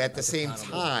accountable. but at the same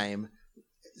time,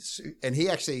 and he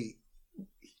actually,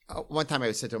 one time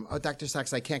I said to him, "Oh, Dr.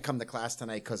 Sachs, I can't come to class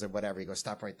tonight because of whatever." He goes,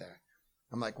 "Stop right there."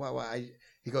 I'm like, "Well,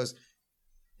 he goes,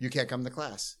 you can't come to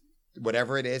class.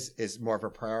 Whatever it is more of a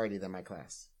priority than my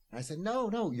class." And I said,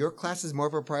 no, your class is more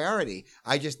of a priority.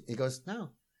 He goes, "No,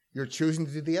 you're choosing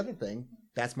to do the other thing.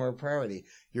 That's more of a priority.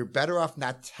 You're better off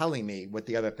not telling me what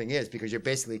the other thing is because you're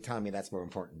basically telling me that's more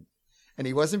important." And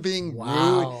he wasn't being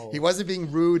Wow. rude. He wasn't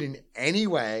being rude in any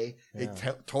way. Yeah.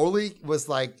 It totally was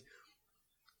like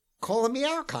calling me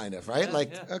out, kind of, right?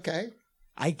 Yeah. Okay.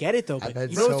 I get it though. I've But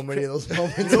had you know so what's many of those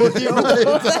moments.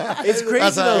 It's crazy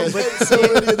That's though, right. but So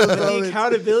many of those the moments.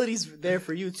 accountability's there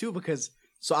for you too because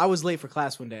so I was late for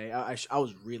class one day. I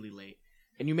was really late,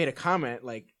 and you made a comment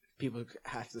like people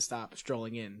have to stop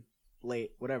strolling in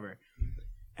late, whatever.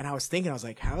 And I was thinking, I was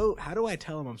like, how do I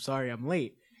tell him I'm sorry I'm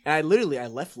late? And I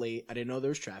left late. I didn't know there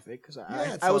was traffic because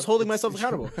it's I was all- holding myself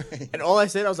accountable. And all I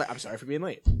said, I was like, I'm sorry for being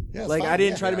late. Yeah, it's Like fine. I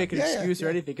didn't Yeah, try to yeah. make an Yeah, yeah, excuse or yeah.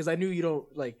 anything because I knew you don't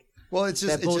like. Well, it's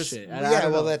just That bullshit. I yeah,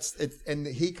 don't well, know. and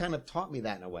he kind of taught me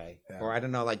that in a way, Yeah. or I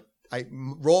don't know, like I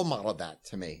role modeled that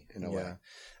to me in a way. Yeah.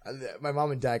 My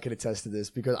mom and dad could attest to this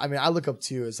because I mean I look up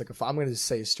to you as like I'm going to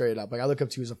say straight up like I look up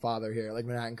to you as a father here like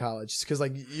Manhattan College because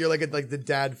like you're like the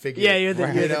dad figure. Yeah, you're the,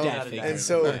 Right. you're You the know? dad figure. And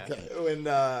so Yeah. when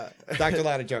Dr.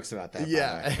 Lotta jokes about that. by the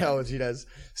yeah, way. oh she does.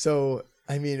 So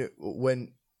I mean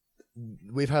when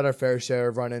we've had our fair share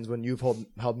of run-ins when you've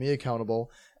held me accountable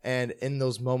and in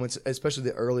those moments, especially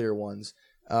the earlier ones,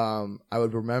 I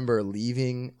would remember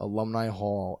leaving Alumni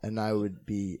Hall and I would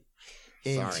be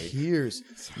in Sorry. tears.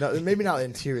 No, maybe not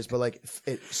in tears, but like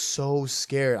so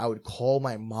scared. I would call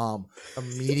my mom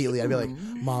immediately. I'd be like,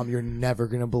 "Mom, you're never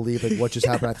gonna believe like what just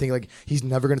happened. I think like he's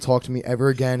never gonna talk to me ever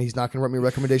again. He's not gonna write me a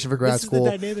recommendation for grad This is the school.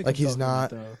 dynamic Like I'm he's talking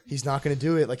not. about, though. He's not gonna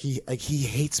do it. Like he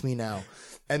hates me now."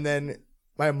 And then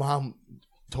my mom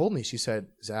told me, she said,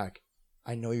 "Zach,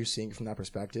 I know you're seeing it from that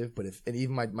perspective, but and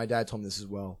even my dad told me this as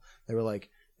well. They were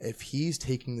like, if he's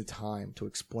taking the time to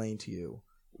explain to you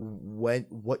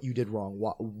what you did wrong,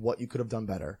 what you could have done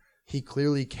better, he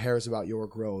clearly cares about your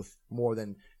growth more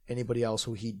than anybody else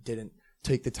who he didn't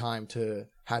take the time to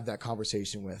have that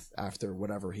conversation with after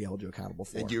whatever he held you accountable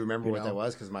for." And do you remember what know? that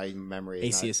was? Because my memory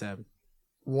is ACSM.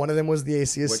 One of them was the Which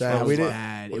ACSM. one We was didn't,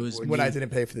 Bad. It was when I didn't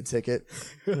pay for the ticket.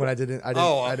 When I didn't.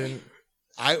 I didn't.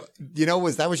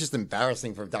 that was just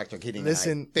embarrassing for Dr. Keating.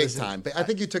 Listen, big listen, time. But I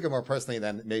think you took it more personally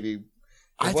than maybe.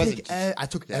 I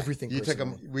took Yeah. everything. You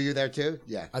personally. took them. Were you there too?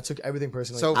 Yeah. I took everything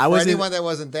personally. So I for wasn't- anyone that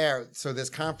wasn't there, so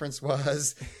this conference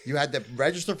was you had to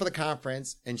register for the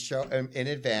conference and show in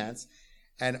advance,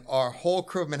 And our whole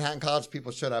crew of Manhattan College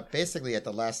people showed up basically at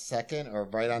the last second or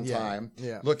right on time,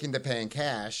 looking to pay in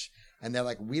cash. And they're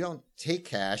like, we don't take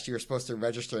cash. You're supposed to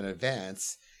register in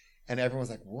advance. And everyone's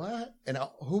like, what? And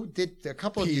who did a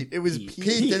couple Pete. of It was Pete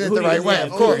Pete. did it the right way,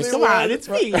 of course. Come on, it's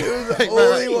Pete. It was the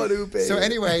only one who paid. So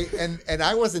anyway, and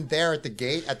I wasn't there at the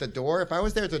gate, at the door. If I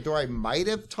was there at the door, I might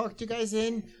have talked you guys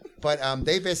in. But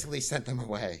they basically sent them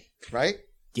away, right?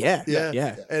 Yeah.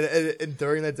 And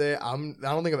during that day, I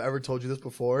don't think I've ever told you this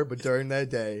before, but during that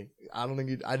day, I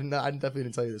definitely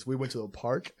didn't tell you this. We went to a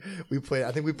park.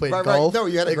 I think we played golf. Right. No,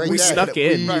 you had a great We day. snuck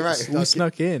in. We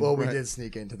snuck in. Well, we did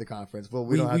sneak into the conference. Well,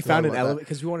 we found an elevator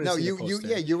because we wanted to see you the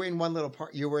poster. you were in one little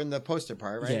part. You were in the poster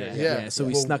part, right? Yeah. So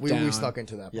we snuck down. We snuck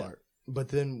into that part. But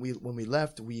then when we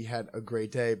left, we had a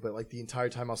great day. But like the entire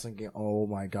time, I was thinking, "Oh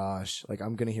my gosh! Like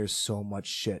I'm gonna hear so much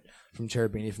shit from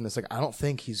Cherubini from this. Like I don't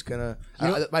think he's gonna."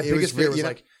 My biggest fear was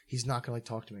like he's not gonna like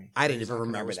talk to me. I didn't even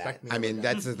remember that. I mean,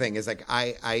 that's the thing. Is like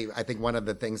I think one of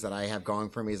the things that I have going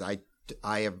for me is I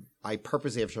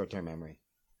purposely have short term memory.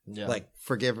 Yeah. Like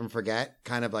forgive and forget,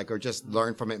 kind of like, or just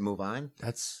learn from it, and move on.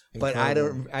 That's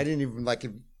incredible. But I didn't even like.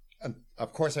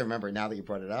 Of course, I remember now that you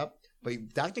brought it up.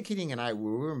 But Dr. Keating and I,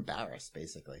 we were embarrassed,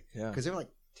 basically. Yeah. Because there were like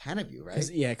 10 of you, right?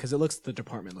 Because the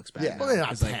department looks bad. Yeah. Well,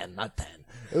 not 10, not 10.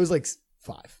 It was like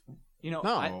 5. You know,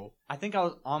 no. I think I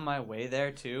was on my way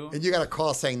there, too. And you got a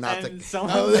call saying not and to...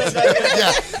 someone said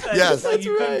that, yes. Like,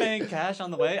 you've been paying cash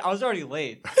on the way. I was already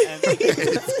late. And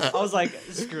I was like,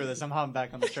 screw this. I'm hopping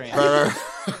back on the train.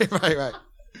 Right.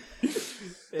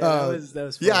 Yeah, that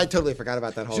was fun. Yeah, I totally forgot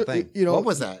about that whole thing. You know, what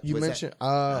was that? You mentioned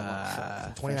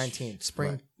 2019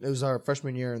 spring. Right. It was our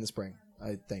freshman year in the spring,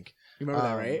 I think. You remember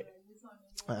that, right?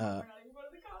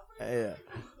 Yeah.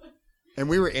 And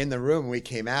we were in the room when we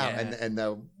came out, and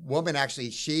the woman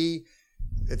actually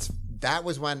that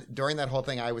was when during that whole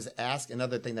thing I was asked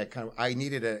another thing that I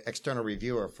needed an external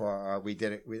reviewer for we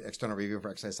external review for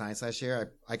exercise science last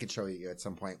year. I could show you at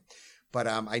some point. But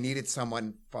I needed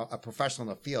someone, a professional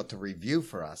in the field, to review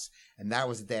for us. And that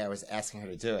was the day I was asking her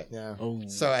to do it. Yeah. Oh.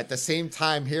 So at the same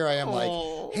time, here I am like,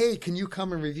 hey, can you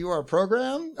come and review our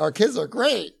program? Our kids are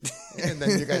great. And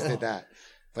then you guys did that.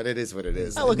 But it is what it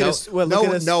is. Look at us. Well, look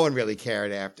at us. No one really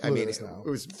cared after. I mean, it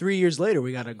was 3 years later,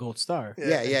 we got a gold star.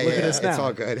 Yeah. Look at us now. It's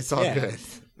all good. It's all good.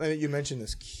 I mean, you mentioned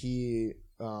this key.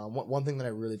 One thing that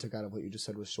I really took out of what you just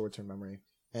said was short-term memory.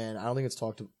 And I don't think it's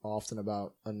talked often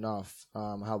about enough.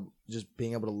 How just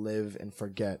being able to live and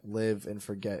forget.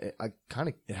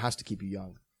 It has to keep you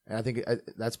young, and I think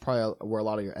that's probably where a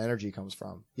lot of your energy comes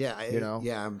from. Yeah, you know.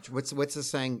 Yeah. What's the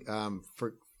saying?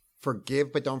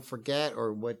 Forgive but don't forget,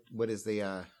 or what is the?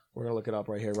 We're gonna look it up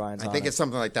right here, Ryan. I think it's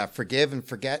something like that. Forgive and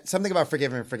forget. Something about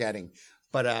forgiving and forgetting.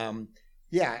 But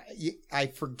I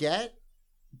forget.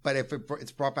 But if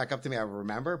it's brought back up to me, I will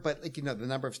remember. But the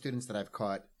number of students that I've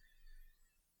caught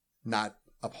not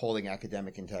upholding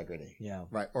academic integrity. Yeah.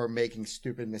 Right. Or making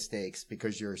stupid mistakes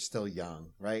because you're still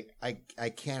young. Right. I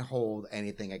can't hold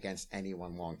anything against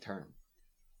anyone long term.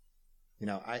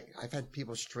 I've had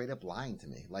people straight up lying to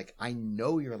me. Like, I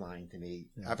know you're lying to me.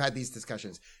 Yeah. I've had these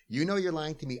discussions. You know you're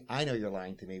lying to me. I know you're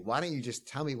lying to me. Why don't you just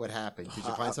tell me what happened? Did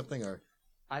you find something or?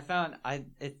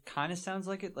 It kind of sounds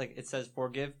like it. Like it says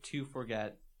forgive to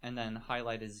forget, and then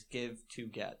highlight is give to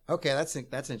get. Okay.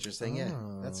 That's interesting. Yeah.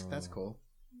 That's cool.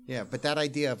 Yeah, but that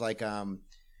idea of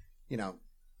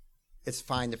it's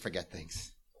fine to forget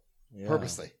things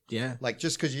purposely. Yeah. Like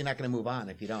just because you're not going to move on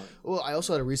if you don't. Well, I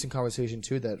also had a recent conversation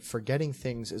too that forgetting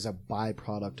things is a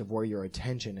byproduct of where your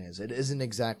attention is. It isn't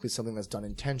exactly something that's done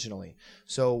intentionally.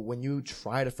 So when you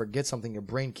try to forget something, your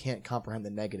brain can't comprehend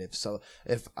the negative. So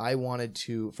if I wanted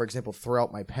to, for example, throw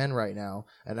out my pen right now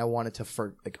and I wanted to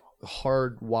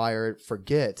hardwire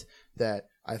forget that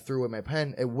I threw away my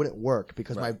pen, it wouldn't work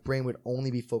because my brain would only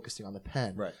be focusing on the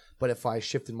pen. Right. But if I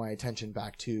shifted my attention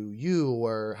back to you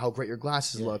or how great your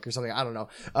glasses look or something, I don't know.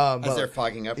 As they're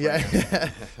fogging up. Yeah.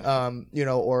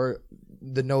 Or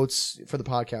the notes for the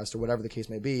podcast or whatever the case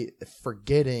may be,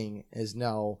 forgetting is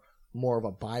now more of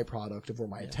a byproduct of where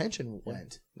my attention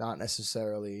went, not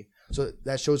necessarily. So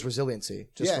that shows resiliency.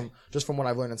 Just from what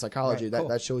I've learned in psychology,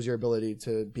 that shows your ability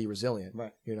to be resilient.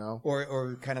 Right.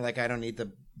 Or kind of like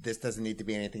this doesn't need to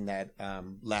be anything that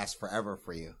lasts forever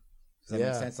for you. Does that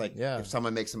make sense? Like if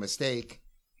someone makes a mistake,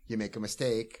 you make a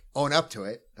mistake, own up to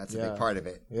it. That's a big part of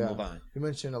it. Move on. You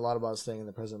mentioned a lot about staying in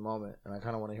the present moment, and I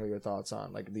kind of want to hear your thoughts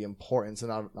on the importance, and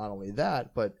not only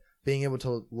that, but being able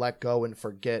to let go and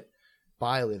forget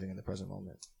by living in the present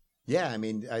moment. Yeah, I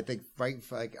mean, I think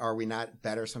are we not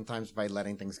better sometimes by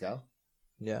letting things go?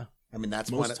 Yeah, I mean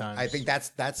I think that's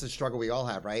the struggle we all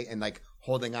have, right? And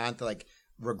holding on to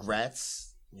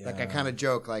regrets Like I kind of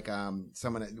joke, like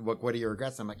someone, what are your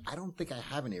regrets? I'm like, I don't think I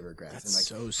have any regrets. That's and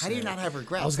like, so how do you sick. not have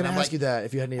regrets? I was going to ask you that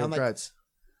if you had any I'm like, regrets.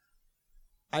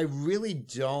 I really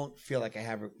don't feel like I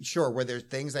have. Sure, were there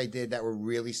things I did that were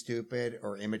really stupid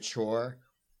or immature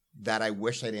that I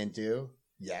wish I didn't do?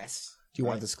 Yes. Do you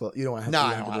want to disclose? You don't want to. No,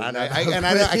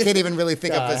 I can't even really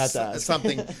think of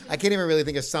something. I can't even really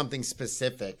think of something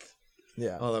specific.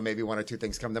 Yeah. Although maybe one or two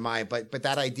things come to mind, but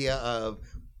that idea of,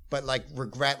 but like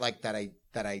regret, like that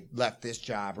I left this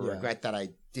job, or regret that I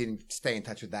didn't stay in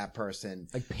touch with that person.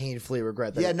 Like painfully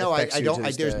regret that. Yeah, no, I don't.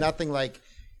 There's day. nothing like,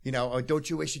 oh, don't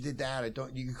you wish you did that?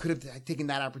 You could have taken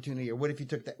that opportunity, or what if you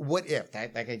took that? What if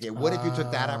that idea? What if you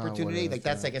took that opportunity? Like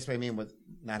that's, I guess, what I mean with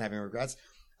not having regrets.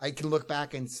 I can look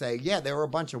back and say, yeah, there were a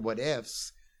bunch of what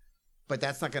ifs, but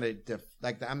that's not going to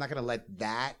I'm not going to let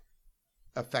that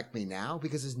affect me now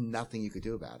because there's nothing you could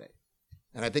do about it.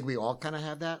 And I think we all kind of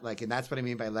have that. Like, and that's what I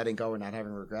mean by letting go or not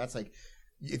having regrets. Like,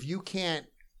 if you can't,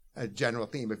 a general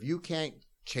theme, if you can't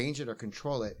change it or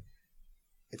control it,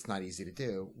 it's not easy to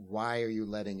do. Why are you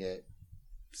letting it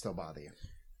still bother you?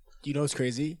 You know what's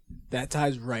crazy? That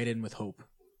ties right in with hope.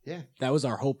 Yeah. That was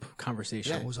our hope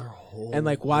conversation. That was our whole. And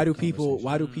like, why do people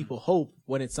hope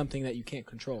when it's something that you can't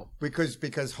control?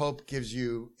 Because hope gives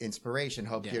you inspiration.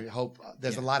 Hope.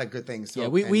 There's a lot of good things. Yeah,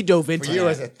 we dove into for you that.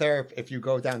 as a therapist. If you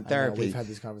go down therapy, we've had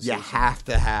this conversation. You have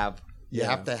to have. You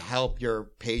have to help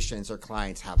your patients or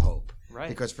clients have hope. Right.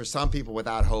 Because for some people,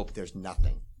 without hope, there's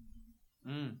nothing.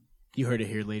 You heard it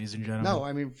here, ladies and gentlemen. No,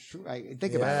 I mean,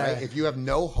 think about it. Right? If you have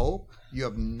no hope, you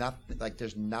have nothing. Like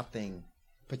there's nothing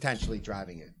potentially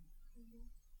driving it.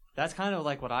 That's kind of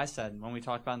like what I said when we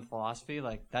talked about in philosophy.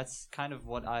 Like that's kind of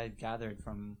what I gathered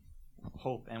from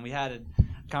hope. And we had a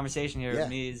conversation here with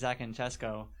me, Zach, and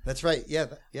Chesco. That's right. Yeah,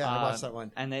 I watched that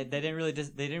one. And they didn't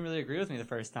really agree with me the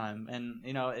first time. And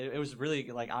it was really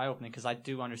like eye opening because I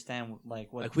do understand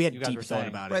like what we had you guys deep were thought saying.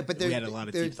 about it. Right, but we had a lot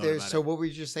of deep thought about it. So what were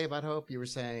you just say about hope? You were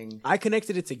saying I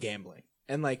connected it to gambling,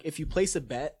 and like if you place a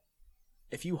bet,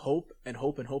 if you hope and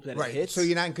hope and hope that it hits, so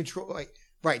you're not in control.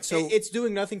 Right, so it's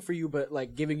doing nothing for you, but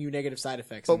like giving you negative side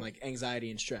effects and like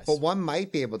anxiety and stress. But one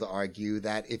might be able to argue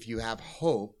that if you have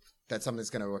hope that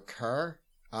something's going to occur,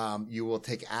 you will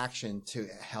take action to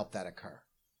help that occur.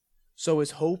 So is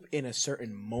hope in a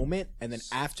certain moment, and then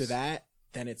after that,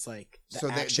 then it's like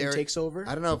action takes over?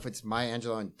 I don't know if it's Maya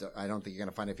Angelou, and I don't think you're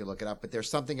going to find it if you look it up, but there's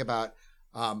something about,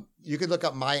 you could look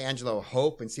up Maya Angelou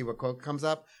hope and see what quote comes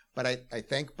up, but I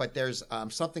think there's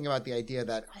something about the idea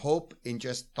that hope in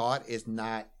just thought is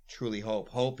not truly hope.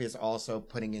 Hope is also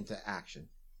putting into action.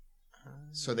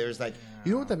 So there's like,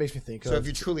 you know what that makes me think of? So if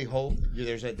you truly hope,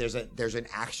 there's an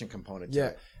action component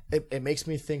to it. It makes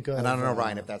me think of. And I don't know,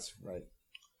 Ryan, if that's right.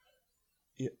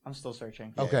 I'm still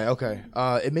searching. Okay.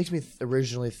 It makes me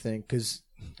originally think, because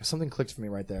something clicked for me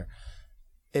right there.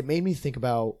 It made me think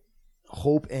about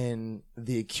hope in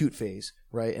the acute phase,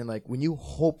 right? And like when you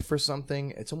hope for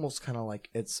something, it's almost kind of like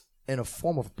it's in a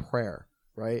form of prayer,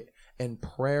 right? And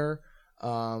prayer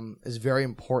is very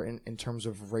important in terms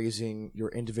of raising your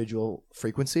individual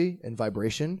frequency and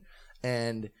vibration.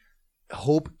 And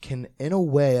hope can, in a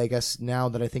way, I guess now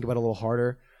that I think about it a little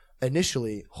harder,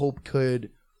 initially hope could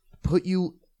put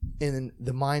you in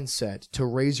the mindset to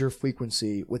raise your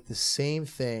frequency with the same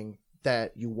thing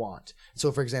that you want.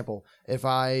 So for example, if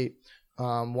I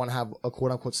want to have a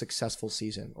quote unquote successful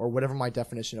season, or whatever my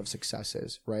definition of success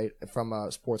is, right? From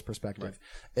a sports perspective, right.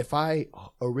 If I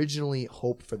originally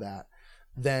hope for that,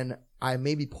 then I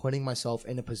may be putting myself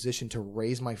in a position to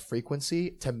raise my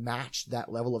frequency to match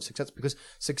that level of success, because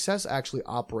success actually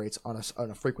operates on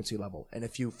a frequency level. And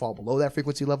if you fall below that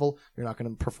frequency level, you're not going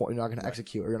to perform, you're not going to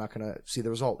execute, or you're not going to see the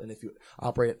result. And if you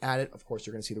operate at it, of course,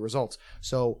 you're going to see the results.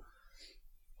 So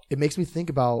it makes me think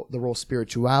about the role of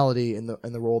spirituality and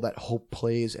the role that hope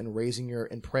plays in raising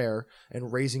in prayer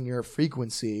and raising your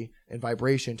frequency and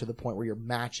vibration to the point where you're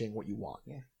matching what you want.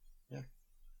 Yeah.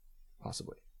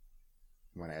 Possibly.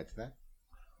 You want to add to that?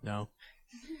 No.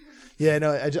 Yeah,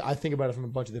 no, I think about it from a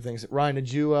bunch of different things. Ryan,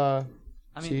 did you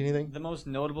see anything? The most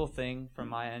notable thing from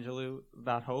Maya Angelou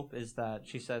about hope is that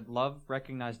she said, "Love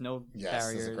recognizes no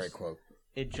barriers. That's a great quote.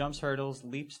 It jumps hurdles,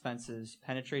 leaps fences,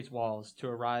 penetrates walls to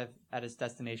arrive at its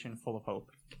destination full of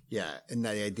hope." Yeah, and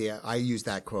the idea, I use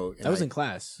that quote. That was in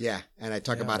class. Yeah, and I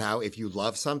talk about how if you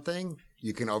love something,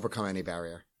 you can overcome any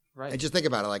barrier. Right. And just think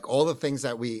about it, like all the things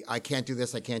that I can't do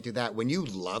this, I can't do that. When you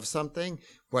love something,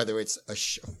 whether it's a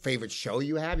favorite show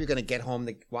you have, you're going to get home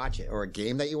to watch it, or a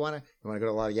game that you want to go to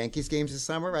a lot of Yankees games this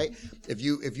summer, right? If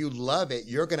you love it,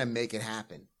 you're going to make it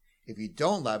happen. If you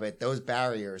don't love it, those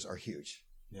barriers are huge.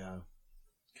 Yeah.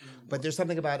 But there's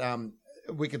something about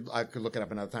I could look it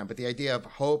up another time, but the idea of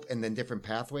hope and then different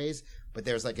pathways, but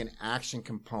there's like an action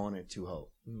component to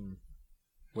hope,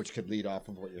 which could lead off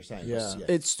of what you're saying. Yeah.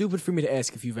 It's stupid for me to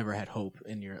ask if you've ever had hope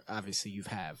in your. Obviously, you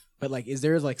have. But like, is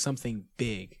there like something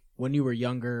big when you were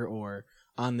younger or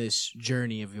on this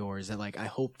journey of yours that like I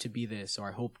hope to be this or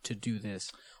I hope to do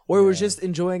this, or it was just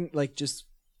enjoying like just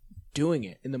doing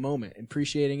it in the moment,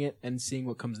 appreciating it, and seeing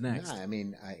what comes next? Yeah, I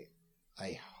mean,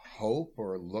 I hope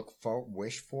or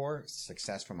wish for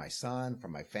success for my son, for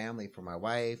my family, for my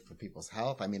wife, for people's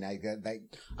health. I mean, I'm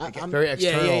very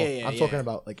external. Yeah, I'm talking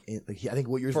about like I think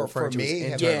what you're referring to me,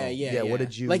 is internal. Yeah. What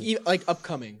did you like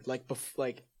upcoming, like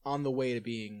like on the way to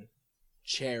being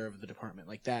chair of the department,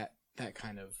 like that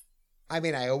kind of. I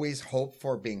mean, I always hope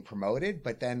for being promoted,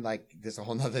 but then like there's a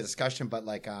whole nother discussion, but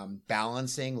like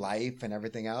balancing life and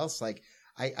everything else. Like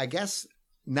I guess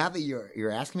now that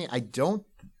you're asking me, I don't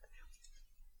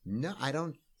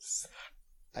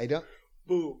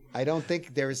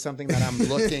think there is something that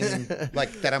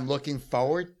I'm looking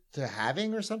forward to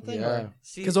having or something. Yeah.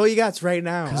 Because all you got's right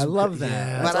now. I love that.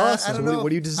 Yeah, That's that's awesome. awesome. What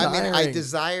do you desire? I mean, I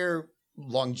desire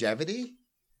longevity.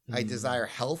 I desire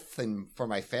health and for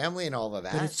my family and all of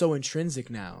that. But it's so intrinsic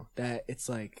now that it's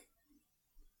like.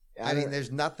 I mean, there's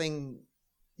nothing.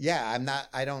 Yeah, I'm not.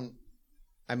 I don't.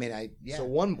 I mean, Yeah. So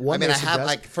one. I mean, may I have suggest-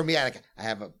 like for me, I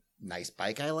have a nice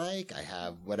bike I like. I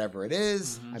have whatever it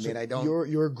is. I mean, I don't.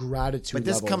 your gratitude. But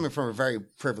this level, is coming from a very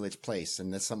privileged place,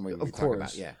 and that's something we talk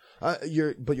about. Yeah.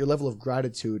 your level of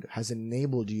gratitude has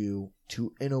enabled you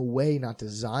to, in a way, not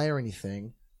desire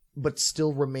anything, but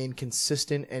still remain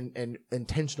consistent and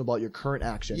intentional about your current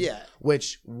action. Yeah.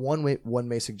 Which one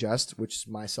may suggest, which is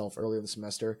myself earlier in the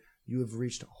semester, you have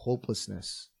reached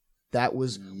hopelessness. That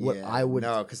was what I would.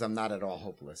 No, because I'm not at all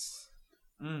hopeless.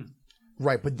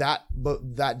 Right, but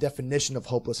that definition of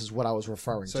hopeless is what I was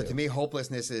referring to. So to me,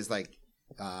 hopelessness is like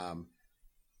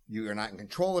you are not in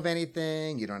control of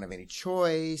anything. You don't have any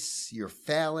choice. You're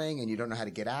failing, and you don't know how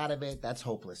to get out of it. That's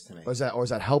hopeless to me. Or is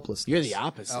that helplessness? You're the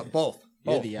opposite. Both.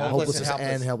 You're Both. the Hopelessness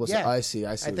and helplessness. Yeah. I see.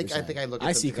 I think I look. At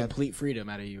I them see together. complete freedom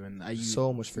out of you, and you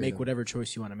So much freedom. make whatever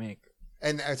choice you want to make.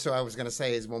 And so I was going to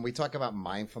say is when we talk about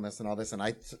mindfulness and all this, and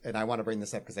I want to bring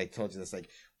this up because I told you this, like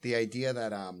the idea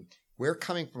that we're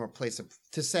coming from a place of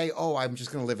to say, oh, I'm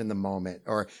just going to live in the moment.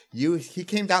 Or he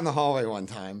came down the hallway one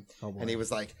time and he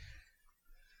was like,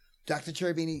 Dr.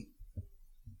 Cherubini,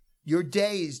 your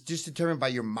day is just determined by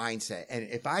your mindset. And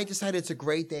if I decide it's a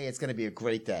great day, it's going to be a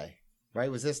great day. Right?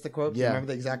 Was this the quote? Do you remember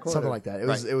the exact quote? Something like that. It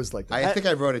was like that. I think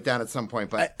I wrote it down at some point,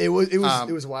 but it was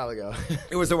a while ago.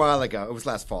 it was a while ago. It was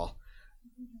last fall.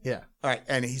 Yeah. All right.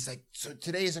 And he's like, so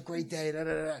today is a great day. Da,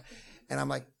 da, da. And I'm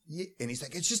like, yeah. And he's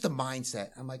like, it's just a mindset.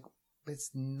 I'm like, but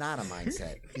it's not a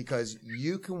mindset because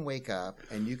you can wake up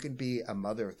and you can be a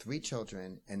mother of 3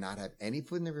 children and not have any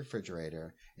food in the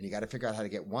refrigerator. And you got to figure out how to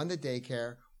get one to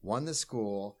daycare, one to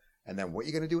school, and then what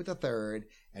you're going to do with the third.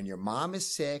 And your mom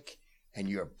is sick and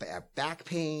you have back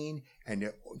pain and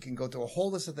you can go through a whole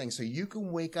list of things. So you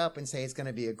can wake up and say it's going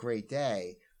to be a great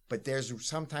day. But there's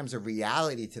sometimes a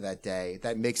reality to that day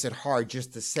that makes it hard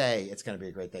just to say it's going to be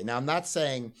a great day. Now, I'm not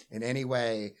saying in any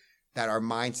way that our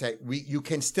mindset, you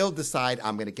can still decide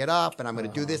I'm going to get up and I'm going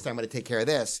to do this, and I'm going to take care of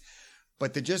this.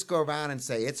 But to just go around and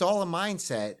say it's all a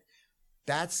mindset,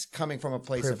 that's coming from a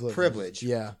place of privilege.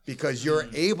 Yeah. Because you're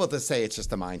able to say it's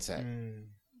just a mindset.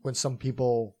 When some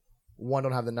people, one,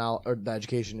 don't have the knowledge or the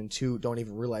education, and two, don't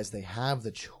even realize they have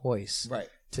the choice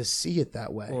to see it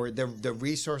that way. Or the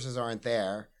resources aren't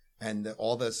there. And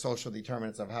all the social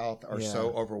determinants of health are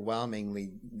so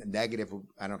overwhelmingly negative.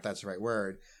 I don't know if that's the right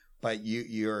word, but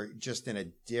you're just in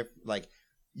a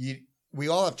we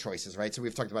all have choices, right? So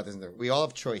we've talked about this. We all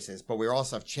have choices, but we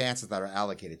also have chances that are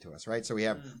allocated to us, right? So we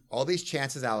have all these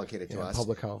chances allocated to us.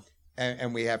 Public health.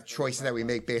 And we have choices that we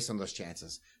make based on those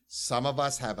chances. Some of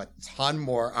us have a ton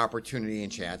more opportunity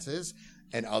and chances,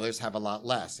 and others have a lot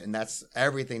less. And that's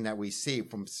everything that we see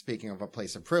from speaking of a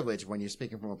place of privilege. When you're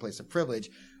speaking from a place of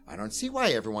privilege, I don't see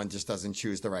why everyone just doesn't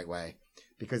choose the right way,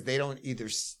 because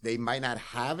they might not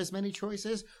have as many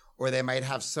choices, or they might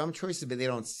have some choices, but they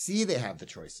don't see they have the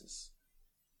choices.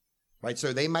 Right?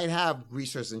 So they might have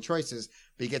resources and choices,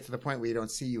 but you get to the point where you don't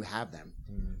see you have them.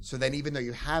 So then even though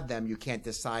you have them, you can't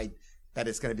decide that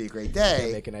it's going to be a great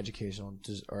day. Make an educational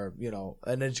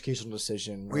an educational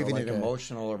decision, or even like an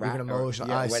emotional or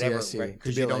emotional. I whatever, see. right?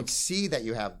 Because you don't see that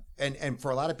you have, and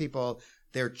for a lot of people,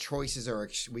 their choices are.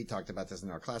 We talked about this in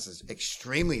our classes,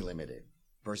 extremely limited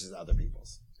versus other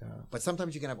people's. Yeah. But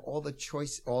sometimes you can have all the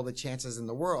chances in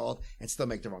the world, and still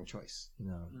make the wrong choice.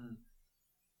 No.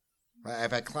 Right?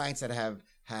 I've had clients that have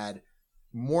had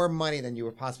more money than you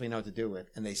would possibly know what to do with,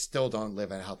 and they still don't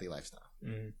live a healthy lifestyle.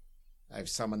 I have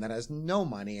someone that has no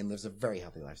money and lives a very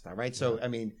healthy lifestyle, right? So, I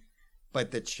mean,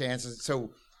 but the chances.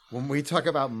 So when we talk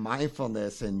about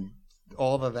mindfulness and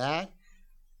all of that,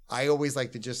 I always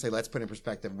like to just say, let's put in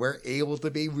perspective. We're able to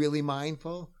be really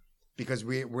mindful because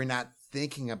we're not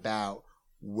thinking about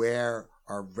where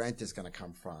our rent is going to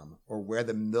come from or where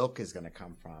the milk is going to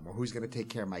come from or who's going to take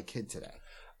care of my kid today.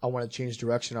 I want to change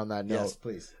direction on that note. Yes,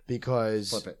 please. Because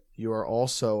Flip it. you are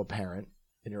also a parent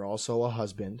and you're also a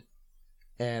husband.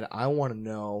 And I want to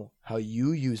know how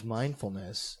you use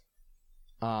mindfulness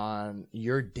on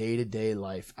your day-to-day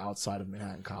life outside of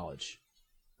Manhattan College.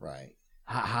 Right.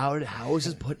 How is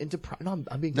this put into practice? No,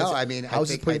 I'm being No, I mean, how is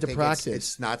this put into practice?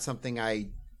 It's not something I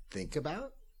think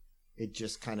about. It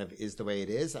just kind of is the way it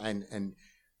is. And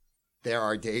there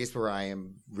are days where I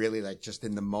am really like just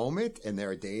in the moment. And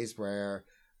there are days where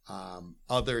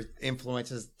other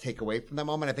influences take away from that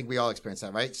moment. I think we all experience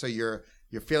that, right? So you're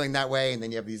feeling that way. And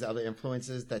then you have these other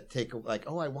influences that take like,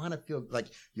 oh, I want to feel like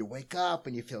you wake up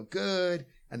and you feel good.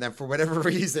 And then for whatever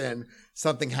reason,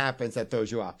 something happens that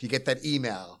throws you off. You get that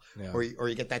email or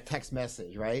you get that text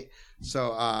message, right?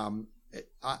 So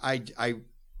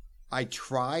I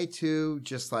try to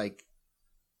just like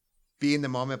be in the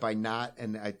moment by not,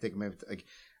 and I think maybe like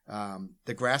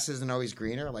the grass isn't always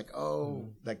greener. Like,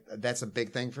 like that's a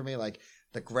big thing for me. Like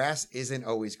the grass isn't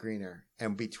always greener.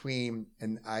 And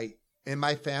in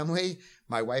my family,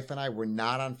 my wife and I, we're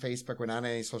not on Facebook. We're not on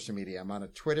any social media. I'm on a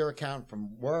Twitter account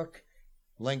from work,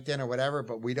 LinkedIn or whatever,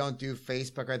 but we don't do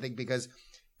Facebook, I think, because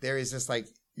there is this like,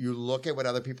 you look at what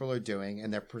other people are doing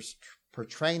and they're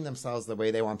portraying themselves the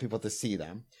way they want people to see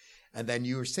them. And then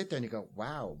you sit there and you go,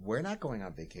 wow, we're not going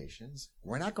on vacations.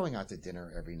 We're not going out to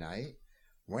dinner every night.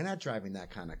 We're not driving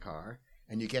that kind of car.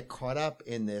 And you get caught up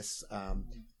in this.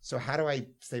 So how do I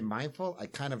stay mindful? I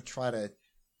kind of try to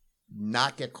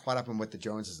not get caught up in what the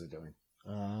Joneses are doing.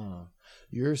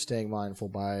 You're staying mindful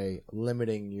by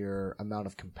limiting your amount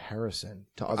of comparison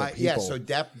to other people. Yeah, so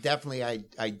definitely,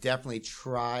 I definitely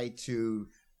try to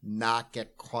not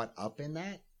get caught up in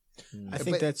that. I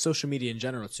think that's social media in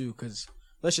general too, because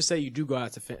let's just say you do go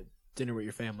out to dinner with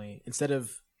your family. Instead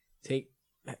of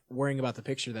worrying about the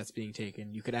picture that's being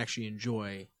taken, you could actually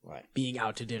enjoy being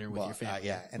out to dinner with your family.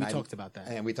 And we talked about that.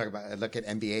 And we talk about, I look at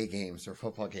NBA games or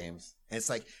football games, and it's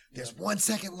like, there's 1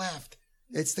 second left.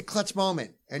 It's the clutch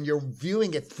moment, and you're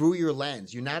viewing it through your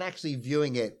lens. You're not actually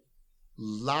viewing it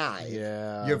live.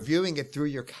 Yeah. You're viewing it through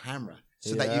your camera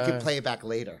so that you can play it back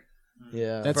later.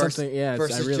 Yeah. That's something,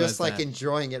 versus I realized just like that.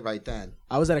 enjoying it right then.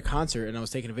 I was at a concert, and I was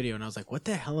taking a video, and I I was like, what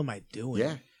the hell am I doing?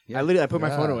 Yeah. I put my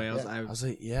phone away. I was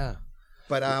like, yeah.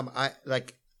 But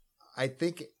I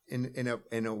think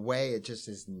in a way it just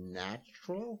is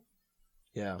natural.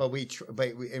 Yeah. But we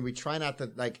try not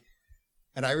to like.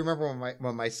 And I remember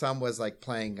when my son was like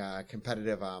playing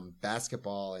competitive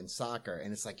basketball and soccer,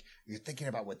 and it's like you're thinking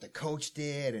about what the coach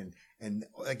did, and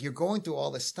like you're going through all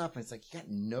this stuff, and it's like you got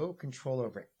no control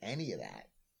over any of that.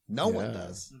 No one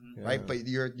does, right? But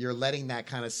you're letting that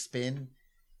kind of spin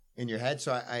in your head.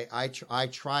 So I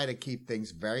try to keep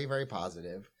things very, very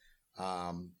positive,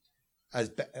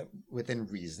 within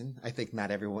reason. I think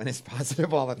not everyone is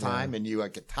positive all the time, and you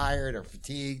get tired or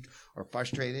fatigued or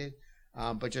frustrated.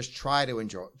 But just try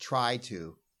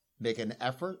to make an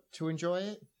effort to enjoy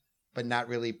it, but not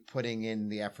really putting in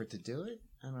the effort to do it.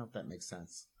 I don't know if that makes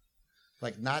sense.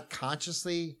 Like not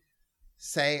consciously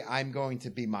say I'm going to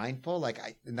be mindful.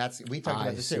 We talked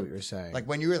about this too. What you're saying. Like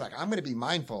when you were like, I'm going to be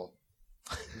mindful.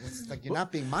 It's like you're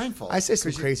not being mindful. I say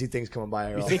some crazy things coming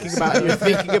by. You're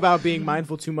thinking about being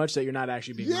mindful too much that you're not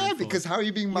actually being mindful. Yeah, because how are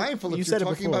you being mindful if you're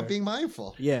talking about being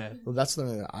mindful? Yeah. Well, that's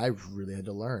something that I really had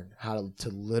to learn, how to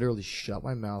literally shut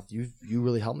my mouth. You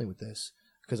really helped me with this,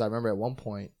 because I remember at one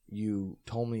point you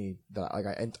told me that like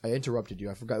I interrupted you.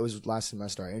 I forgot, it was last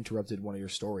semester. I interrupted one of your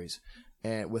stories,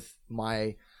 and with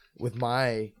my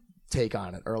take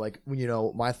on it, or like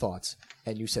my thoughts,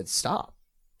 and you said stop.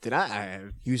 Did I?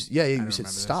 You said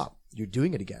stop. This. You're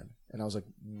doing it again, and I was like,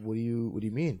 "What do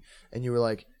you mean?" And you were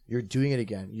like, "You're doing it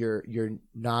again. You're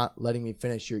not letting me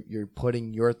finish. You're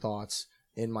putting your thoughts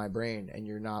in my brain, and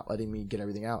you're not letting me get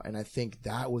everything out." And I think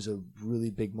that was a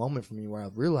really big moment for me where I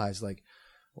realized, like,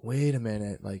 wait a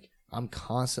minute, like I'm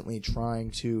constantly trying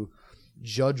to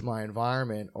judge my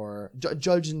environment, or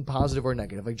judge in positive or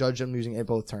negative. Like judge, I'm using it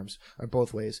both terms or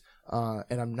both ways,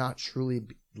 and I'm not truly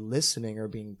listening or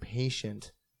being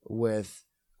patient with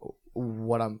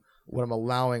what I'm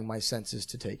allowing my senses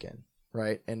to take in,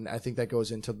 right? And I think that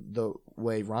goes into the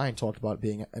way Ryan talked about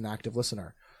being an active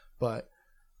listener. But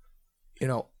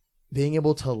being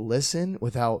able to listen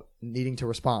without needing to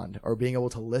respond, or being able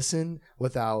to listen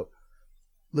without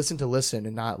listen to listen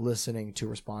and not listening to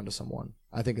respond to someone.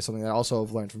 I think it's something that I also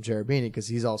have learned from Cherubini because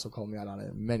he's also called me out on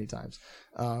it many times.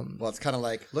 Well, it's kind of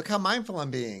like, look how mindful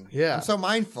I'm being. Yeah. I'm so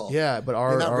mindful. Yeah, but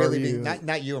You're not are really you, being,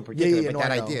 not you in particular, but no,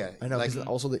 that I know. idea. I know, Like, because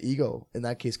also the ego in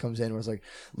that case comes in where it's like,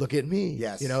 look at me.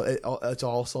 Yes. You know, it's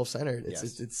all self-centered. It's,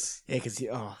 Yes. it's Yeah, because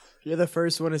you're the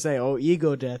first one to say, "Oh,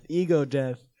 ego death, ego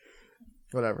death."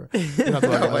 whatever. You don't have to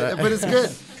worry no, about that. but it's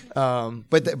good.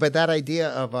 But that idea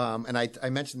of and I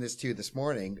mentioned this to you this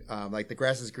morning, like the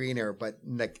grass is greener, but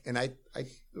like, and I don't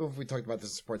know if we talked about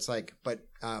this in sports psych, but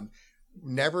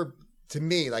never, to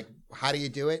me, like, how do you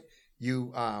do it?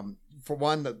 You for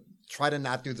one, try to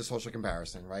not do the social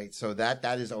comparison, right? So that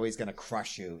is always going to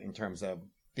crush you in terms of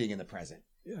being in the present.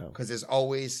 Yeah. Because there's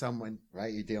always someone,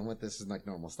 right? You're dealing with this is like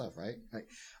normal stuff, right?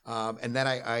 And then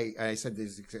I said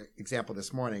this example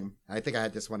this morning. I think I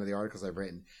had this one of the articles I've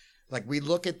written. Like, we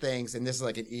look at things, and this is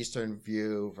like an Eastern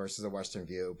view versus a Western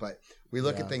view, but we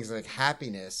look at things like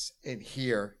happiness in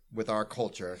here with our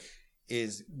culture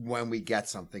is when we get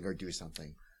something or do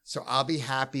something. So I'll be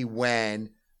happy when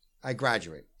I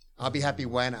graduate. I'll be happy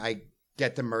when I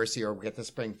get to Mercy or get to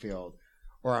Springfield,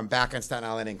 or I'm back on Staten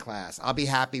Island in class. I'll be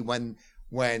happy when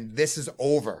this is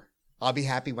over. I'll be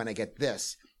happy when I get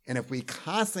this. And if we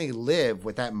constantly live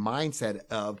with that mindset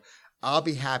of I'll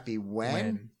be happy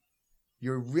when,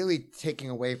 you're really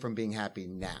taking away from being happy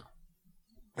now.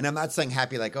 And I'm not saying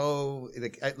happy like, oh,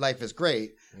 life is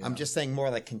great. Yeah. I'm just saying more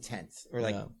like content, or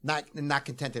like not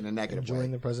content in a negative way.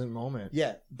 Enjoying the present moment.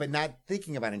 Yeah, but not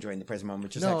thinking about enjoying the present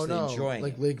moment, just actually enjoying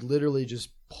like, it. Like literally just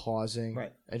pausing,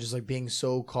 right, and just like being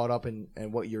so caught up in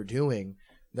what you're doing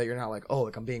that you're not like, oh,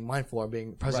 like I'm being mindful, I'm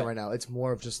being present right now. It's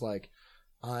more of just like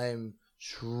I'm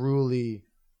truly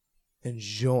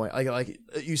enjoying, like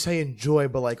you say enjoy,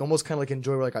 but like almost kind of like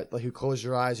enjoy, where like you close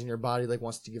your eyes and your body like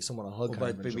wants to give someone a hug.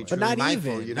 But not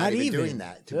mindful, even. You're not even even doing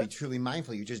that. To be truly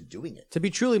mindful, you're just doing it. To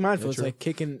be truly mindful, Yeah, it's true.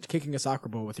 like kicking a soccer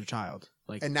ball with your child,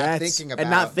 like, And not thinking about,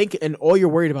 and not thinking, and all you're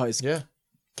worried about is Yeah.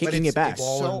 kicking it back. It's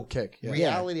Ball so and kick. Yeah.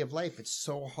 reality of life. It's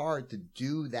so hard to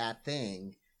do that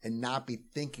thing and not be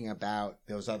thinking about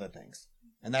those other things.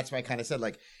 And that's why I kind of said,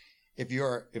 like, if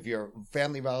your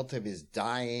family relative is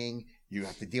dying, you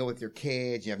have to deal with your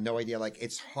kids, you have no idea. Like,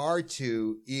 it's hard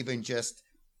to even just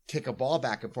kick a ball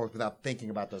back and forth without thinking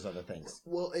about those other things.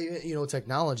 Well, you know,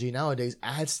 technology nowadays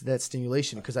adds to that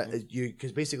stimulation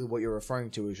because basically what you're referring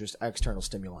to is just external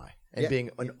stimuli and being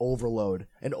an overload.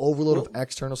 An overload of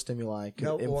external stimuli can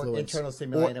influence. Or internal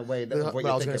stimuli in a way that I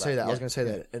was going to say that. Yeah. I was going to say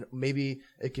that, and maybe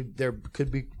there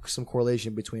could be some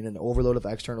correlation between an overload of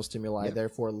external stimuli,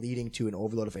 therefore leading to an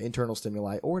overload of internal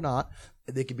stimuli, or not.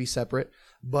 They could be separate,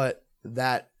 but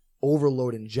that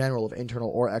overload in general of internal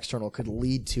or external could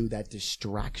lead to that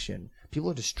distraction. People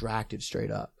are distracted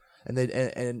straight up,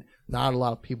 and not a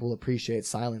lot of people appreciate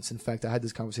silence. In fact, I had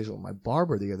this conversation with my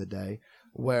barber the other day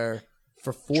where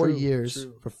for 4 years,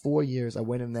 I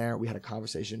went in there, we had a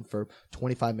conversation for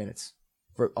 25 minutes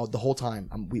for the whole time.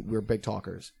 We were big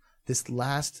talkers. This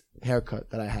last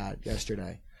haircut that I had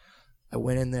yesterday, I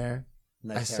went in there.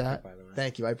 Nice I haircut, sat. by the way.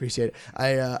 Thank you. I appreciate it.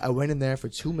 I went in there for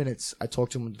 2 minutes. I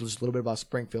talked to him just a little bit about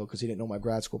Springfield because he didn't know my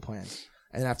grad school plans.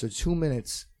 And after 2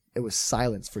 minutes, it was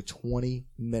silence for 20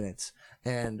 minutes.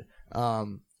 And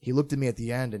he looked at me at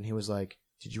the end and he was like,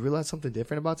 "Did you realize something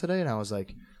different about today?" And I was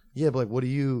like, "Yeah, but like, what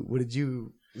did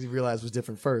you realize was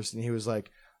different first?" And he was like,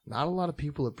 "Not a lot of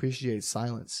people appreciate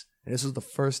silence." And this was the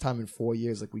first time in 4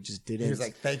 years, like, we just didn't. He was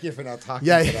like, "Thank you for not talking."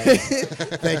 Yeah, today."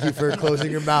 thank you for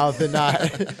closing your mouth and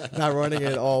not running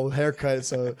it all haircut.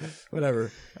 So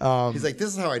whatever. He's like, "This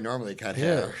is how I normally cut yeah,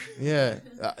 hair." yeah.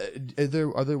 Are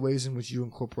there other ways in which you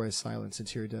incorporate silence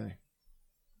into your day?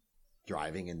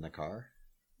 Driving in the car.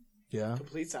 Yeah.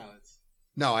 Complete silence.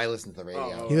 No, I listen to the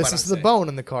radio. He listens to the bone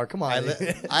in the car. Come on.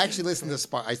 I actually listen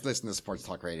to sports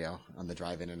talk radio on the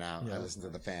drive in and out. Yeah. I listen to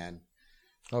the fan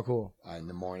Oh, cool. in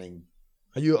the morning.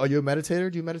 Are you a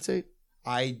meditator? Do you meditate?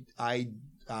 I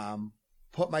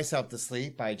put myself to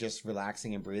sleep by just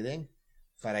relaxing and breathing,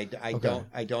 but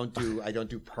I don't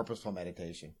do purposeful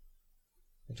meditation.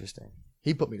 Interesting.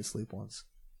 He put me to sleep once.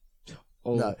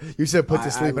 Oh, No, you said put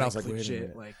to sleep, and I was like, wait a legit,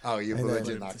 minute. like, Oh, you And then-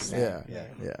 legit knocked me Yeah, out.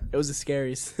 yeah. it was the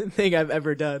scariest thing I've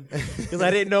ever done because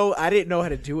I didn't know how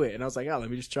to do it, and I was like, "Oh,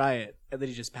 let me just try it," and then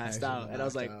he just passed out, and I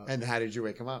was like, And how did you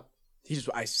wake him up? "He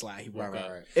woke Right, up."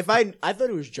 right. If I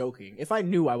thought he was joking. If I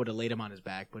knew, I would have laid him on his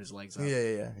back, put his legs up.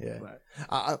 Yeah.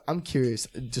 But I'm curious,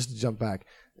 just to jump back,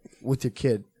 with your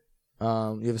kid, you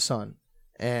have a son,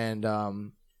 and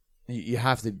you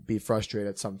have to be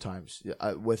frustrated sometimes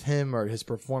with him or his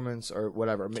performance or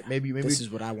whatever. Maybe this is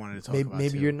what I wanted to talk about.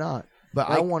 maybe too. you're not, but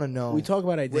I Like, want to know. We talk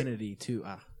about identity too.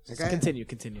 Okay.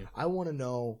 Continue. I want to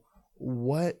know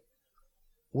what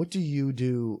do you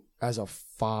do as a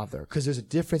father? Because there's a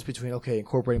difference between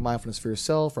incorporating mindfulness for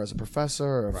yourself or as a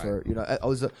professor or for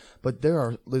but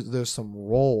there's some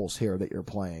roles here that you're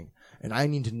playing, and I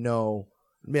need to know.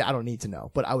 I mean, I don't need to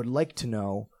know, but I would like to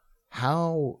know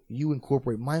how you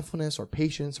incorporate mindfulness or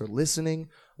patience or listening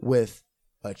with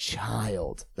a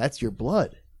child. That's your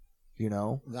blood,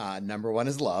 Number one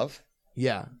is love.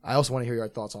 Yeah, I also want to hear your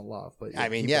thoughts on love. But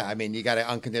you got to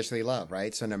unconditionally love,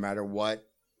 right? So no matter what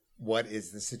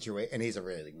is the situation, and he's a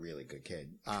really, really good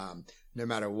kid. No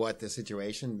matter what the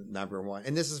situation, number one,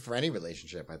 and this is for any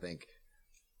relationship, I think,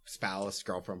 spouse,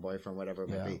 girlfriend, boyfriend, whatever it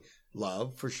might be,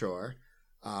 love for sure.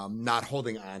 Not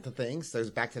holding on to things.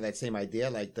 There's back to that same idea,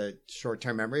 like the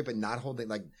short-term memory, but not holding,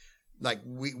 like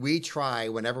we try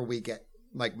whenever we get,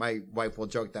 like my wife will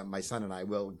joke that my son and I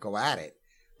will go at it,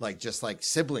 like just like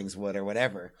siblings would or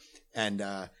whatever. And,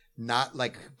 not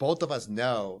like both of us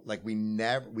know, like we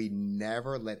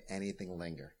never let anything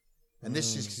linger. And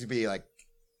this used to be like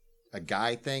a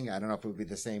guy thing. I don't know if it would be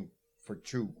the same for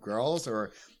two girls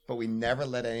but we never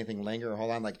let anything linger or hold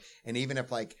on. Like, and even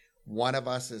if like one of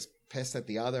us is pissed at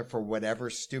the other for whatever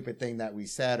stupid thing that we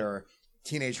said, or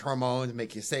teenage hormones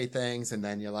make you say things and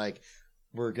then you're like,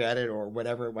 regret it or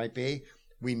whatever it might be,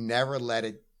 we never let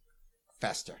it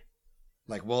fester.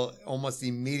 Like we'll almost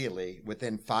immediately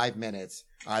within 5 minutes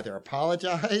either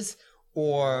apologize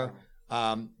or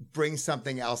bring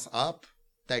something else up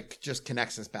that just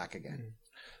connects us back again.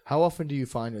 How often do you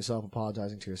find yourself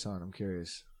apologizing to your son? I'm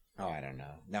curious. Oh, I don't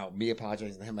know. Now, me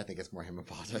apologizing to him, I think it's more him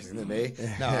apologizing to me.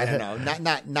 No, I don't know.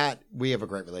 Not. We have a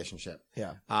great relationship.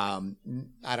 Yeah.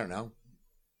 I don't know.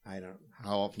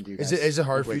 How often do you guys? Is it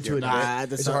hard for you to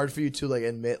admit? Is it hard for you to like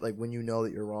admit like when you know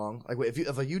that you're wrong? Like if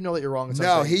you know that you're wrong.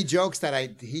 No, he jokes that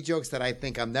I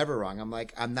think I'm never wrong. I'm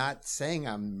like, I'm not saying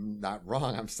I'm not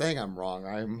wrong. I'm saying I'm wrong.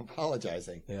 I'm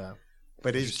apologizing. Yeah.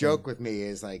 But his joke with me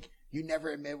is like, you never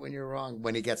admit when you're wrong.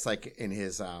 When he gets like in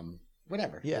his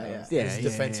whatever. Yeah. Yeah, He's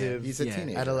defensive. He's a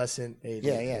teenager. Adolescent age.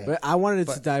 Yeah. But I wanted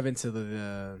to dive into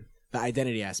the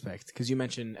identity aspect because you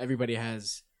mentioned everybody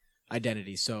has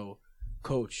identity. So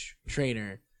coach,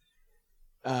 trainer,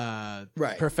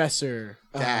 professor,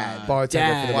 dad,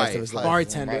 bartender for the rest of his life.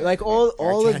 Bartender, like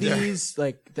all of these,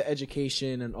 like the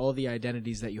education and all the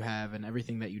identities that you have and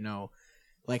everything that you know.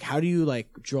 Like, how do you like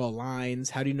draw lines?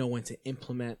 How do you know when to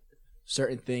implement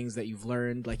certain things that you've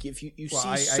learned? Like, if you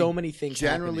see so many things.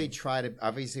 Generally, try to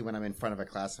obviously when I'm in front of a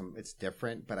class, it's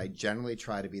different, but I generally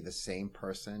try to be the same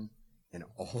person in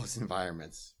all those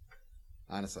environments.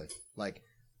 Honestly, like.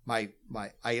 I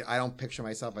don't picture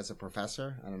myself as a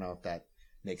professor. I don't know if that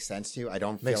makes sense to you. I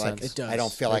don't feel like it does. I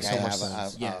don't feel like I have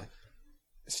a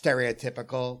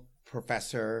stereotypical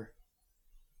professor,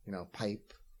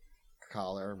 pipe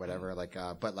collar, whatever. Like,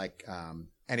 but like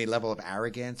any level of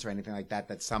arrogance or anything like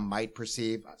that some might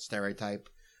perceive stereotype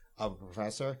of a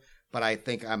professor. But I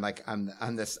think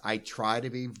I'm this. I try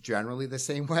to be generally the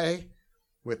same way.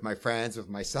 With my friends, with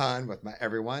my son, with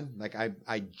everyone. Like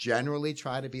I generally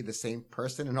try to be the same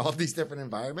person in all of these different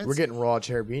environments. We're getting raw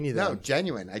Cherubini though. No,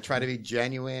 genuine. I try to be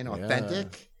genuine,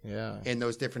 authentic in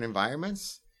those different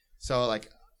environments. So like,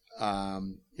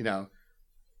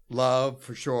 love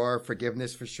for sure,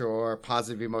 forgiveness for sure,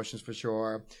 positive emotions for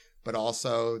sure, but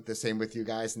also the same with you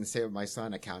guys and the same with my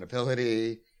son,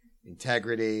 accountability,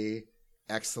 integrity,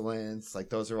 excellence.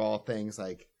 Like those are all things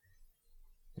like,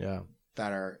 that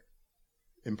are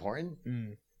important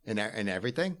in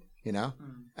everything, and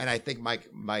I think my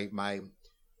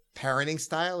parenting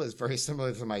style is very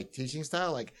similar to my teaching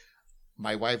style. Like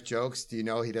my wife jokes, do you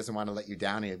know he doesn't want to let you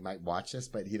down? He might watch this,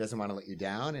 but he doesn't want to let you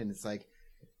down, and it's like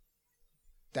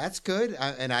that's good,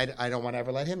 and I don't want to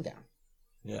ever let him down.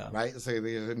 Yeah, right. So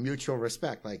there's a mutual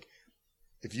respect. Like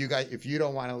if you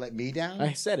don't want to let me down,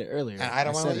 I said it earlier, and I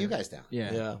don't want to let you guys down.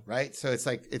 Yeah, right. So it's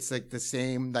like the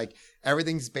same. Like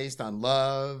everything's based on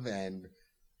love and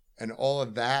all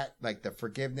of that, like the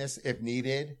forgiveness if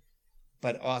needed,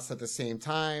 but also at the same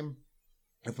time,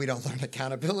 if we don't learn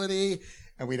accountability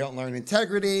and we don't learn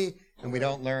integrity and we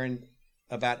don't learn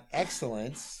about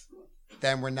excellence,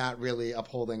 then we're not really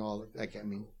upholding all.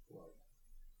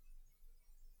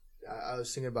 I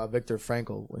was thinking about Viktor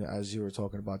Frankl as you were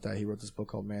talking about that. He wrote this book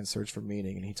called Man's Search for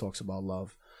Meaning, and he talks about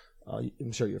love.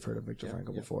 I'm sure you've heard of Viktor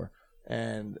Frankl before.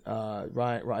 And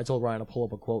I told Ryan to pull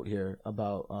up a quote here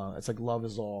about it's like love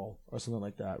is all or something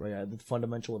like that, right? The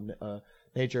fundamental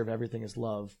nature of everything is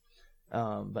love.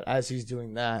 But as he's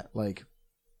doing that, like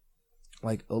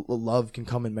love can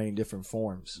come in many different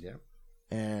forms. Yeah.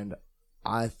 And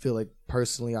I feel like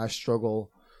personally I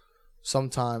struggle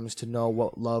sometimes to know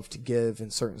what love to give in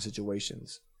certain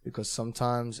situations because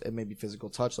sometimes it may be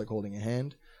physical touch, like holding a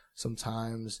hand.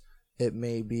 Sometimes it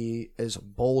may be as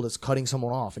bold as cutting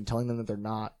someone off and telling them that they're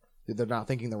not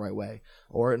thinking the right way.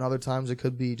 Or in other times it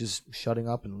could be just shutting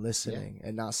up and listening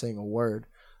and not saying a word.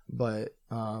 But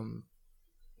I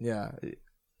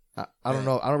don't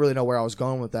know. I don't really know where I was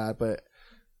going with that, but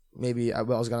maybe I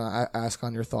was gonna ask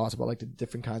on your thoughts about like the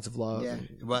different kinds of love. Yeah.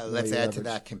 And Well, let's add to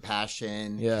that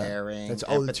compassion, caring, That's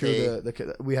empathy.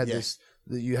 we had this.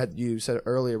 You said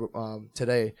earlier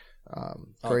today,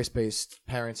 grace-based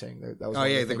parenting. That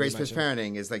was The grace-based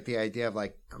parenting is like the idea of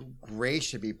like grace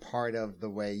should be part of the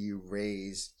way you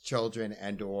raise children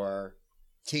and or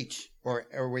teach or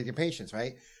with your patients,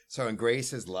 right? So in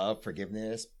grace is love,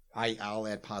 forgiveness. I'll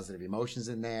add positive emotions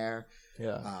in there.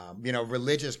 Yeah.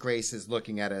 Religious grace is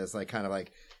looking at it as like kind of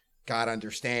like God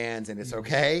understands and it's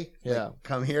okay. Yeah. Like,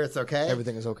 come here, it's okay.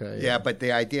 Everything is okay. Yeah, but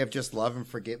the idea of just love and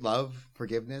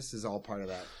forgiveness is all part of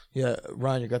that. Yeah,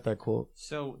 Ryan, you got that quote.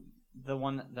 So the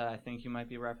one that I think you might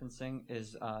be referencing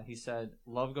is he said,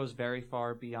 "Love goes very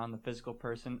far beyond the physical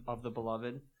person of the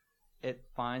beloved. It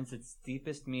finds its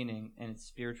deepest meaning in its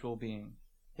spiritual being,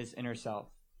 his inner self.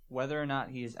 Whether or not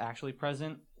he is actually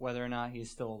present, whether or not he is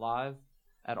still alive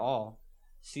at all,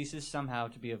 ceases somehow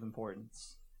to be of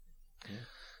importance."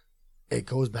 It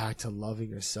goes back to loving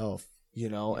yourself,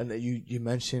 and you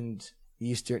mentioned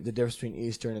the difference between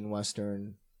Eastern and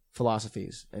Western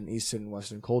philosophies and Eastern and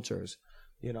Western cultures.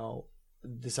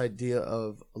 This idea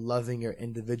of loving your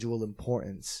individual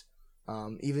importance,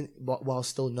 even while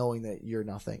still knowing that you're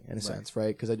nothing in a sense,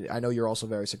 right? Because I know you're also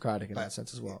very Socratic in that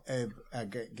sense as well.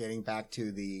 Getting back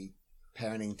to the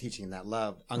parenting, teaching that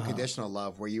love, unconditional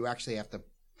love, where you actually have to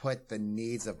put the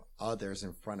needs of others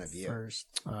in front of you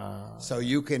First. So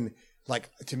you can,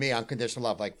 like, to me, unconditional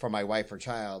love, like for my wife or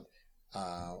child,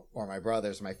 or my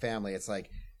brothers, my family, it's like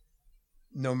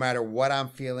no matter what I'm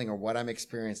feeling or what I'm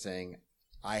experiencing,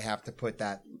 I have to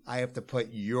put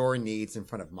your needs in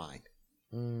front of mine.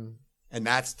 And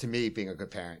that's, to me, being a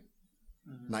good parent.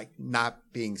 Like, not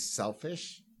being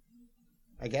selfish,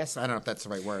 I guess. I don't know if that's the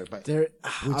right word, but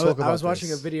I was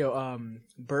watching a video.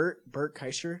 Bert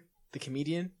Kreischer, the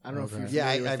comedian. I don't know if you're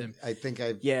familiar with him. I think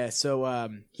I. Yeah, so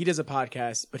he does a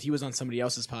podcast, but he was on somebody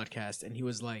else's podcast, and he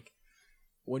was like,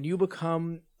 when you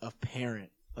become a parent,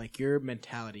 like your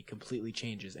mentality completely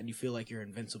changes, and you feel like you're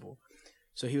invincible.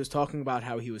 So he was talking about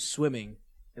how he was swimming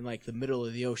in like the middle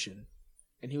of the ocean,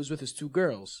 and he was with his two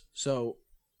girls. So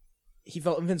he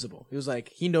felt invincible. He was like,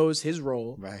 he knows his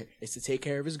role is to take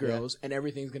care of his girls, and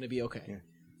everything's gonna be okay. Yeah.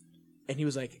 And he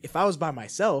was like, if I was by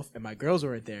myself and my girls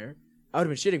weren't there, I would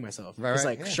have been shitting myself. It's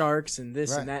like sharks and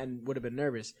this and that, and would have been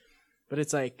nervous. But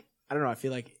it's like, I don't know. I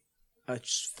feel like a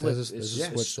flip is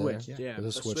a switch. Yeah,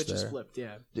 there's a switch there. Is flipped.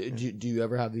 Yeah. Do you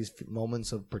ever have these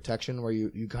moments of protection where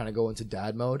you kind of go into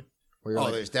dad mode? Where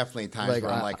you're there's definitely times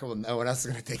where I'm like, well, no one else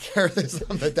is going to take care of this.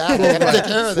 I'm the dad. I gotta take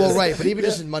care of this. Well, right, but even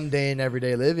just in mundane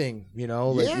everyday living,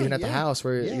 even at the house,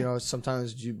 where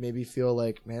sometimes you maybe feel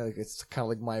like, man, like it's kind of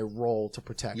like my role to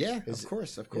protect. Yeah, of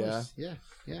course. Yeah.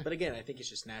 But again, I think it's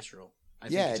just natural.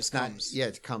 It comes. Yeah,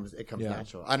 it comes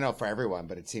natural. I don't know for everyone,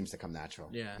 but it seems to come natural.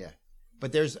 Yeah.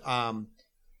 But there's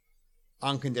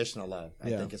unconditional love.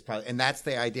 I think is probably, and that's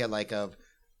the idea, like of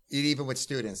even with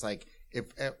students, like.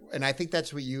 And I think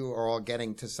that's what you are all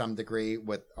getting to some degree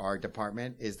with our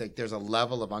department, is that there's a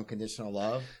level of unconditional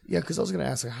love. Yeah, because I was going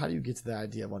to ask, how do you get to the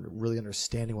idea of really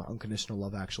understanding what unconditional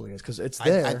love actually is? Because it's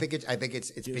there. I think it's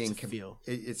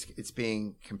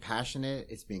being compassionate.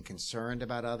 It's being concerned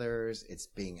about others. It's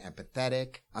being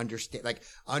empathetic.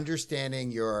 Understanding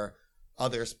your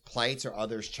others' plights or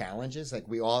others' challenges. Like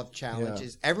we all have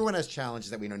challenges. Yeah. Everyone has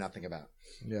challenges that we know nothing about.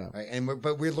 Yeah. Right.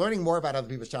 But we're learning more about other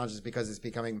people's challenges because it's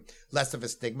becoming less of a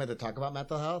stigma to talk about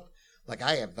mental health. Like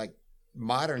I have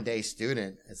modern day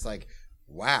student. It's like,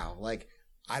 wow. Like,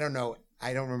 I don't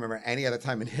remember any other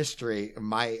time in history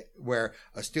where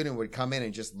a student would come in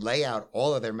and just lay out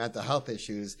all of their mental health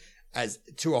issues as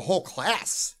to a whole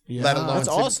class. Yeah. Let alone that's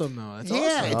awesome though. That's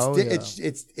awesome.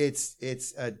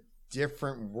 It's a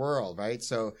different world, right?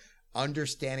 So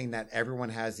understanding that everyone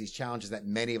has these challenges that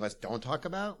many of us don't talk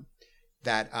about.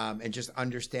 That and just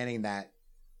understanding that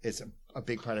is a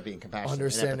big part of being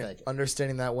compassionate.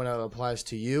 Understanding that when it applies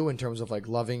to you in terms of like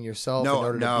loving yourself in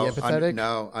order to be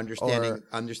empathetic.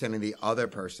 Understanding the other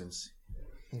person's.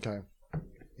 Okay.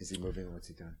 Is he moving? What's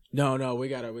he doing? No, we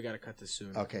gotta cut this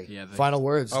soon. Okay. Yeah. Final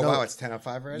words. Oh wow, it's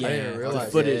 10:05 already. Yeah, I didn't even realize.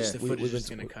 The footage is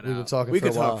gonna cut out. We've been talking. We for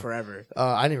could a while. talk forever.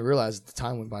 I didn't even realize the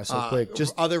time went by so quick.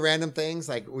 Just other random things,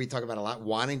 like we talk about a lot,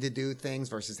 wanting to do things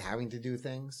versus having to do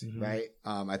things, right?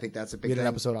 I think that's a big. We did thing.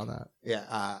 an episode on that.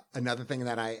 Yeah. Another thing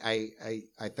that I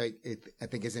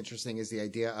think is interesting is the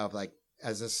idea of like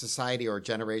as a society or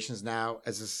generations now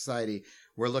as a society,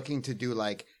 we're looking to do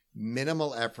like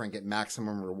minimal effort and get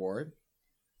maximum reward.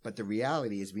 But the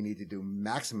reality is we need to do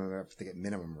maximum effort to get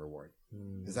minimum reward.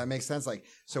 Does that make sense? Like,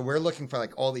 so we're looking for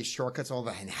like all these shortcuts, all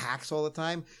the hacks all the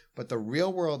time. But the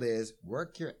real world is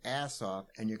work your ass off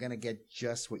and you're going to get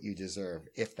just what you deserve,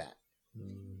 if that.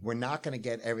 We're not going to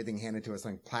get everything handed to us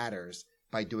on platters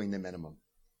by doing the minimum.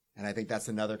 And I think that's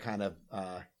another kind of,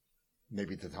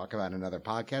 maybe to talk about another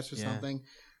podcast or something.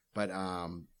 But,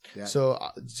 yeah. So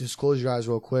just close your eyes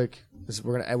real quick.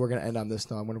 We're gonna end on this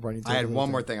now. I'm gonna run you through. I had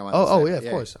one more thing I wanted to say. Oh yeah, of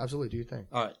course, absolutely. Do your thing.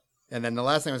 All right. And then the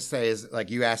last thing I would say is, like,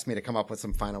 you asked me to come up with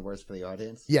some final words for the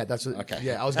audience. Yeah, that's what, okay.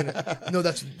 Yeah, I was gonna. No,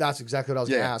 that's exactly what I was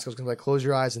gonna ask. I was gonna like close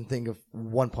your eyes and think of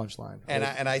one punchline. And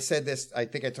I said this. I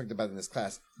think I talked about it in this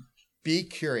class. Be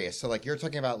curious. So like you're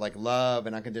talking about like love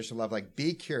and unconditional love. Like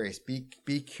be curious. Be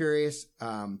curious.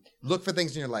 Look for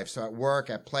things in your life. So at work,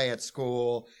 at play, at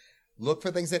school. Look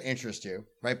for things that interest you,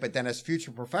 right? But then as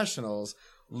future professionals,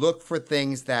 look for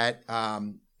things that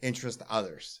interest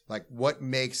others. Like what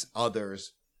makes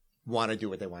others want to do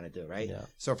what they want to do, right? Yeah.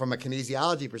 So from a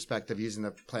kinesiology perspective, using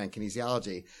the play on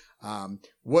kinesiology,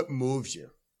 what moves you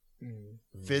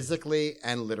physically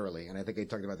and literally? And I think I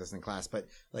talked about this in class, but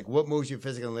like what moves you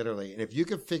physically and literally? And if you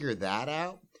can figure that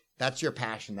out, that's your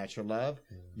passion. That's your love.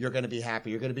 You're going to be happy.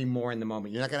 You're going to be more in the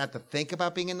moment. You're not going to have to think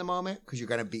about being in the moment because you're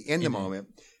going to be in the moment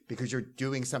because you're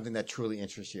doing something that truly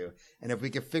interests you. And if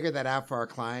we can figure that out for our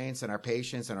clients and our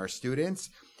patients and our students,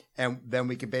 and then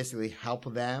we can basically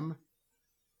help them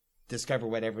discover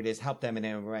whatever it is, help them in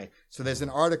any way. So there's an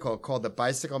article called The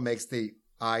Bicycle Makes the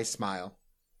Eye Smile.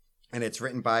 And it's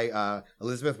written by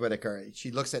Elizabeth Whitaker. She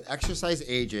looks at exercise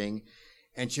aging.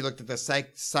 And she looked at the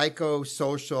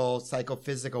psychosocial,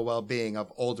 psychophysical well-being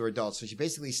of older adults. So she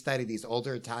basically studied these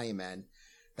older Italian men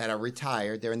that are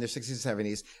retired. They're in their 60s and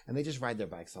 70s, and they just ride their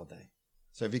bikes all day.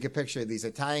 So if you could picture these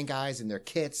Italian guys in their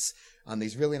kits on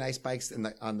these really nice bikes in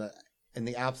the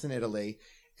Alps in Italy,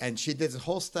 and she did this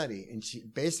whole study, and she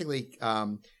basically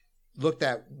looked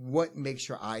at what makes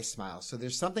your eyes smile. So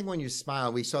there's something when you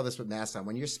smile. We saw this with NASA.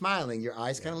 When you're smiling, your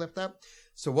eyes kind of lift up.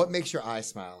 So what makes your eyes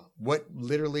smile? What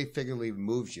literally, figuratively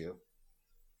moves you?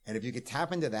 And if you could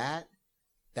tap into that,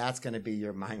 that's going to be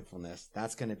your mindfulness.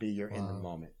 That's going to be your in the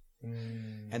moment.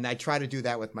 And I try to do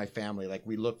that with my family. Like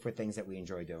we look for things that we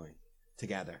enjoy doing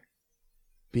together.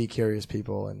 Be curious,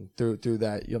 people, and through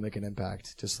that you'll make an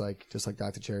impact, just like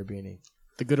Dr. Cherubini.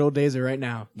 The good old days are right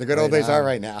now. The good old days are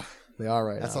right now. They are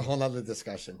right now. That's a whole nother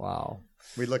discussion. Wow.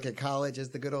 We look at college as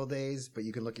the good old days, but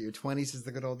you can look at your 20s as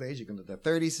the good old days. You can look at the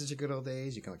 30s as your good old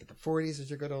days. You can look at the 40s as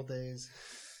your good old days.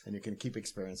 And you can keep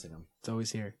experiencing them. It's always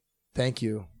here. Thank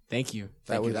you. Thank you.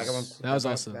 That was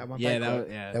awesome. That Yeah, that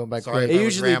that went back Sorry, quick. it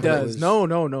usually rambling. does. No.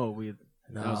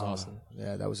 That was awesome.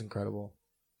 Yeah, that was incredible.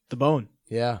 The bone.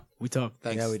 Yeah. We talked.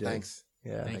 Thanks. Yeah, we did. Thanks.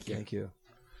 Yeah. Thank you. Thank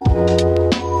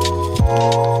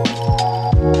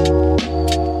you.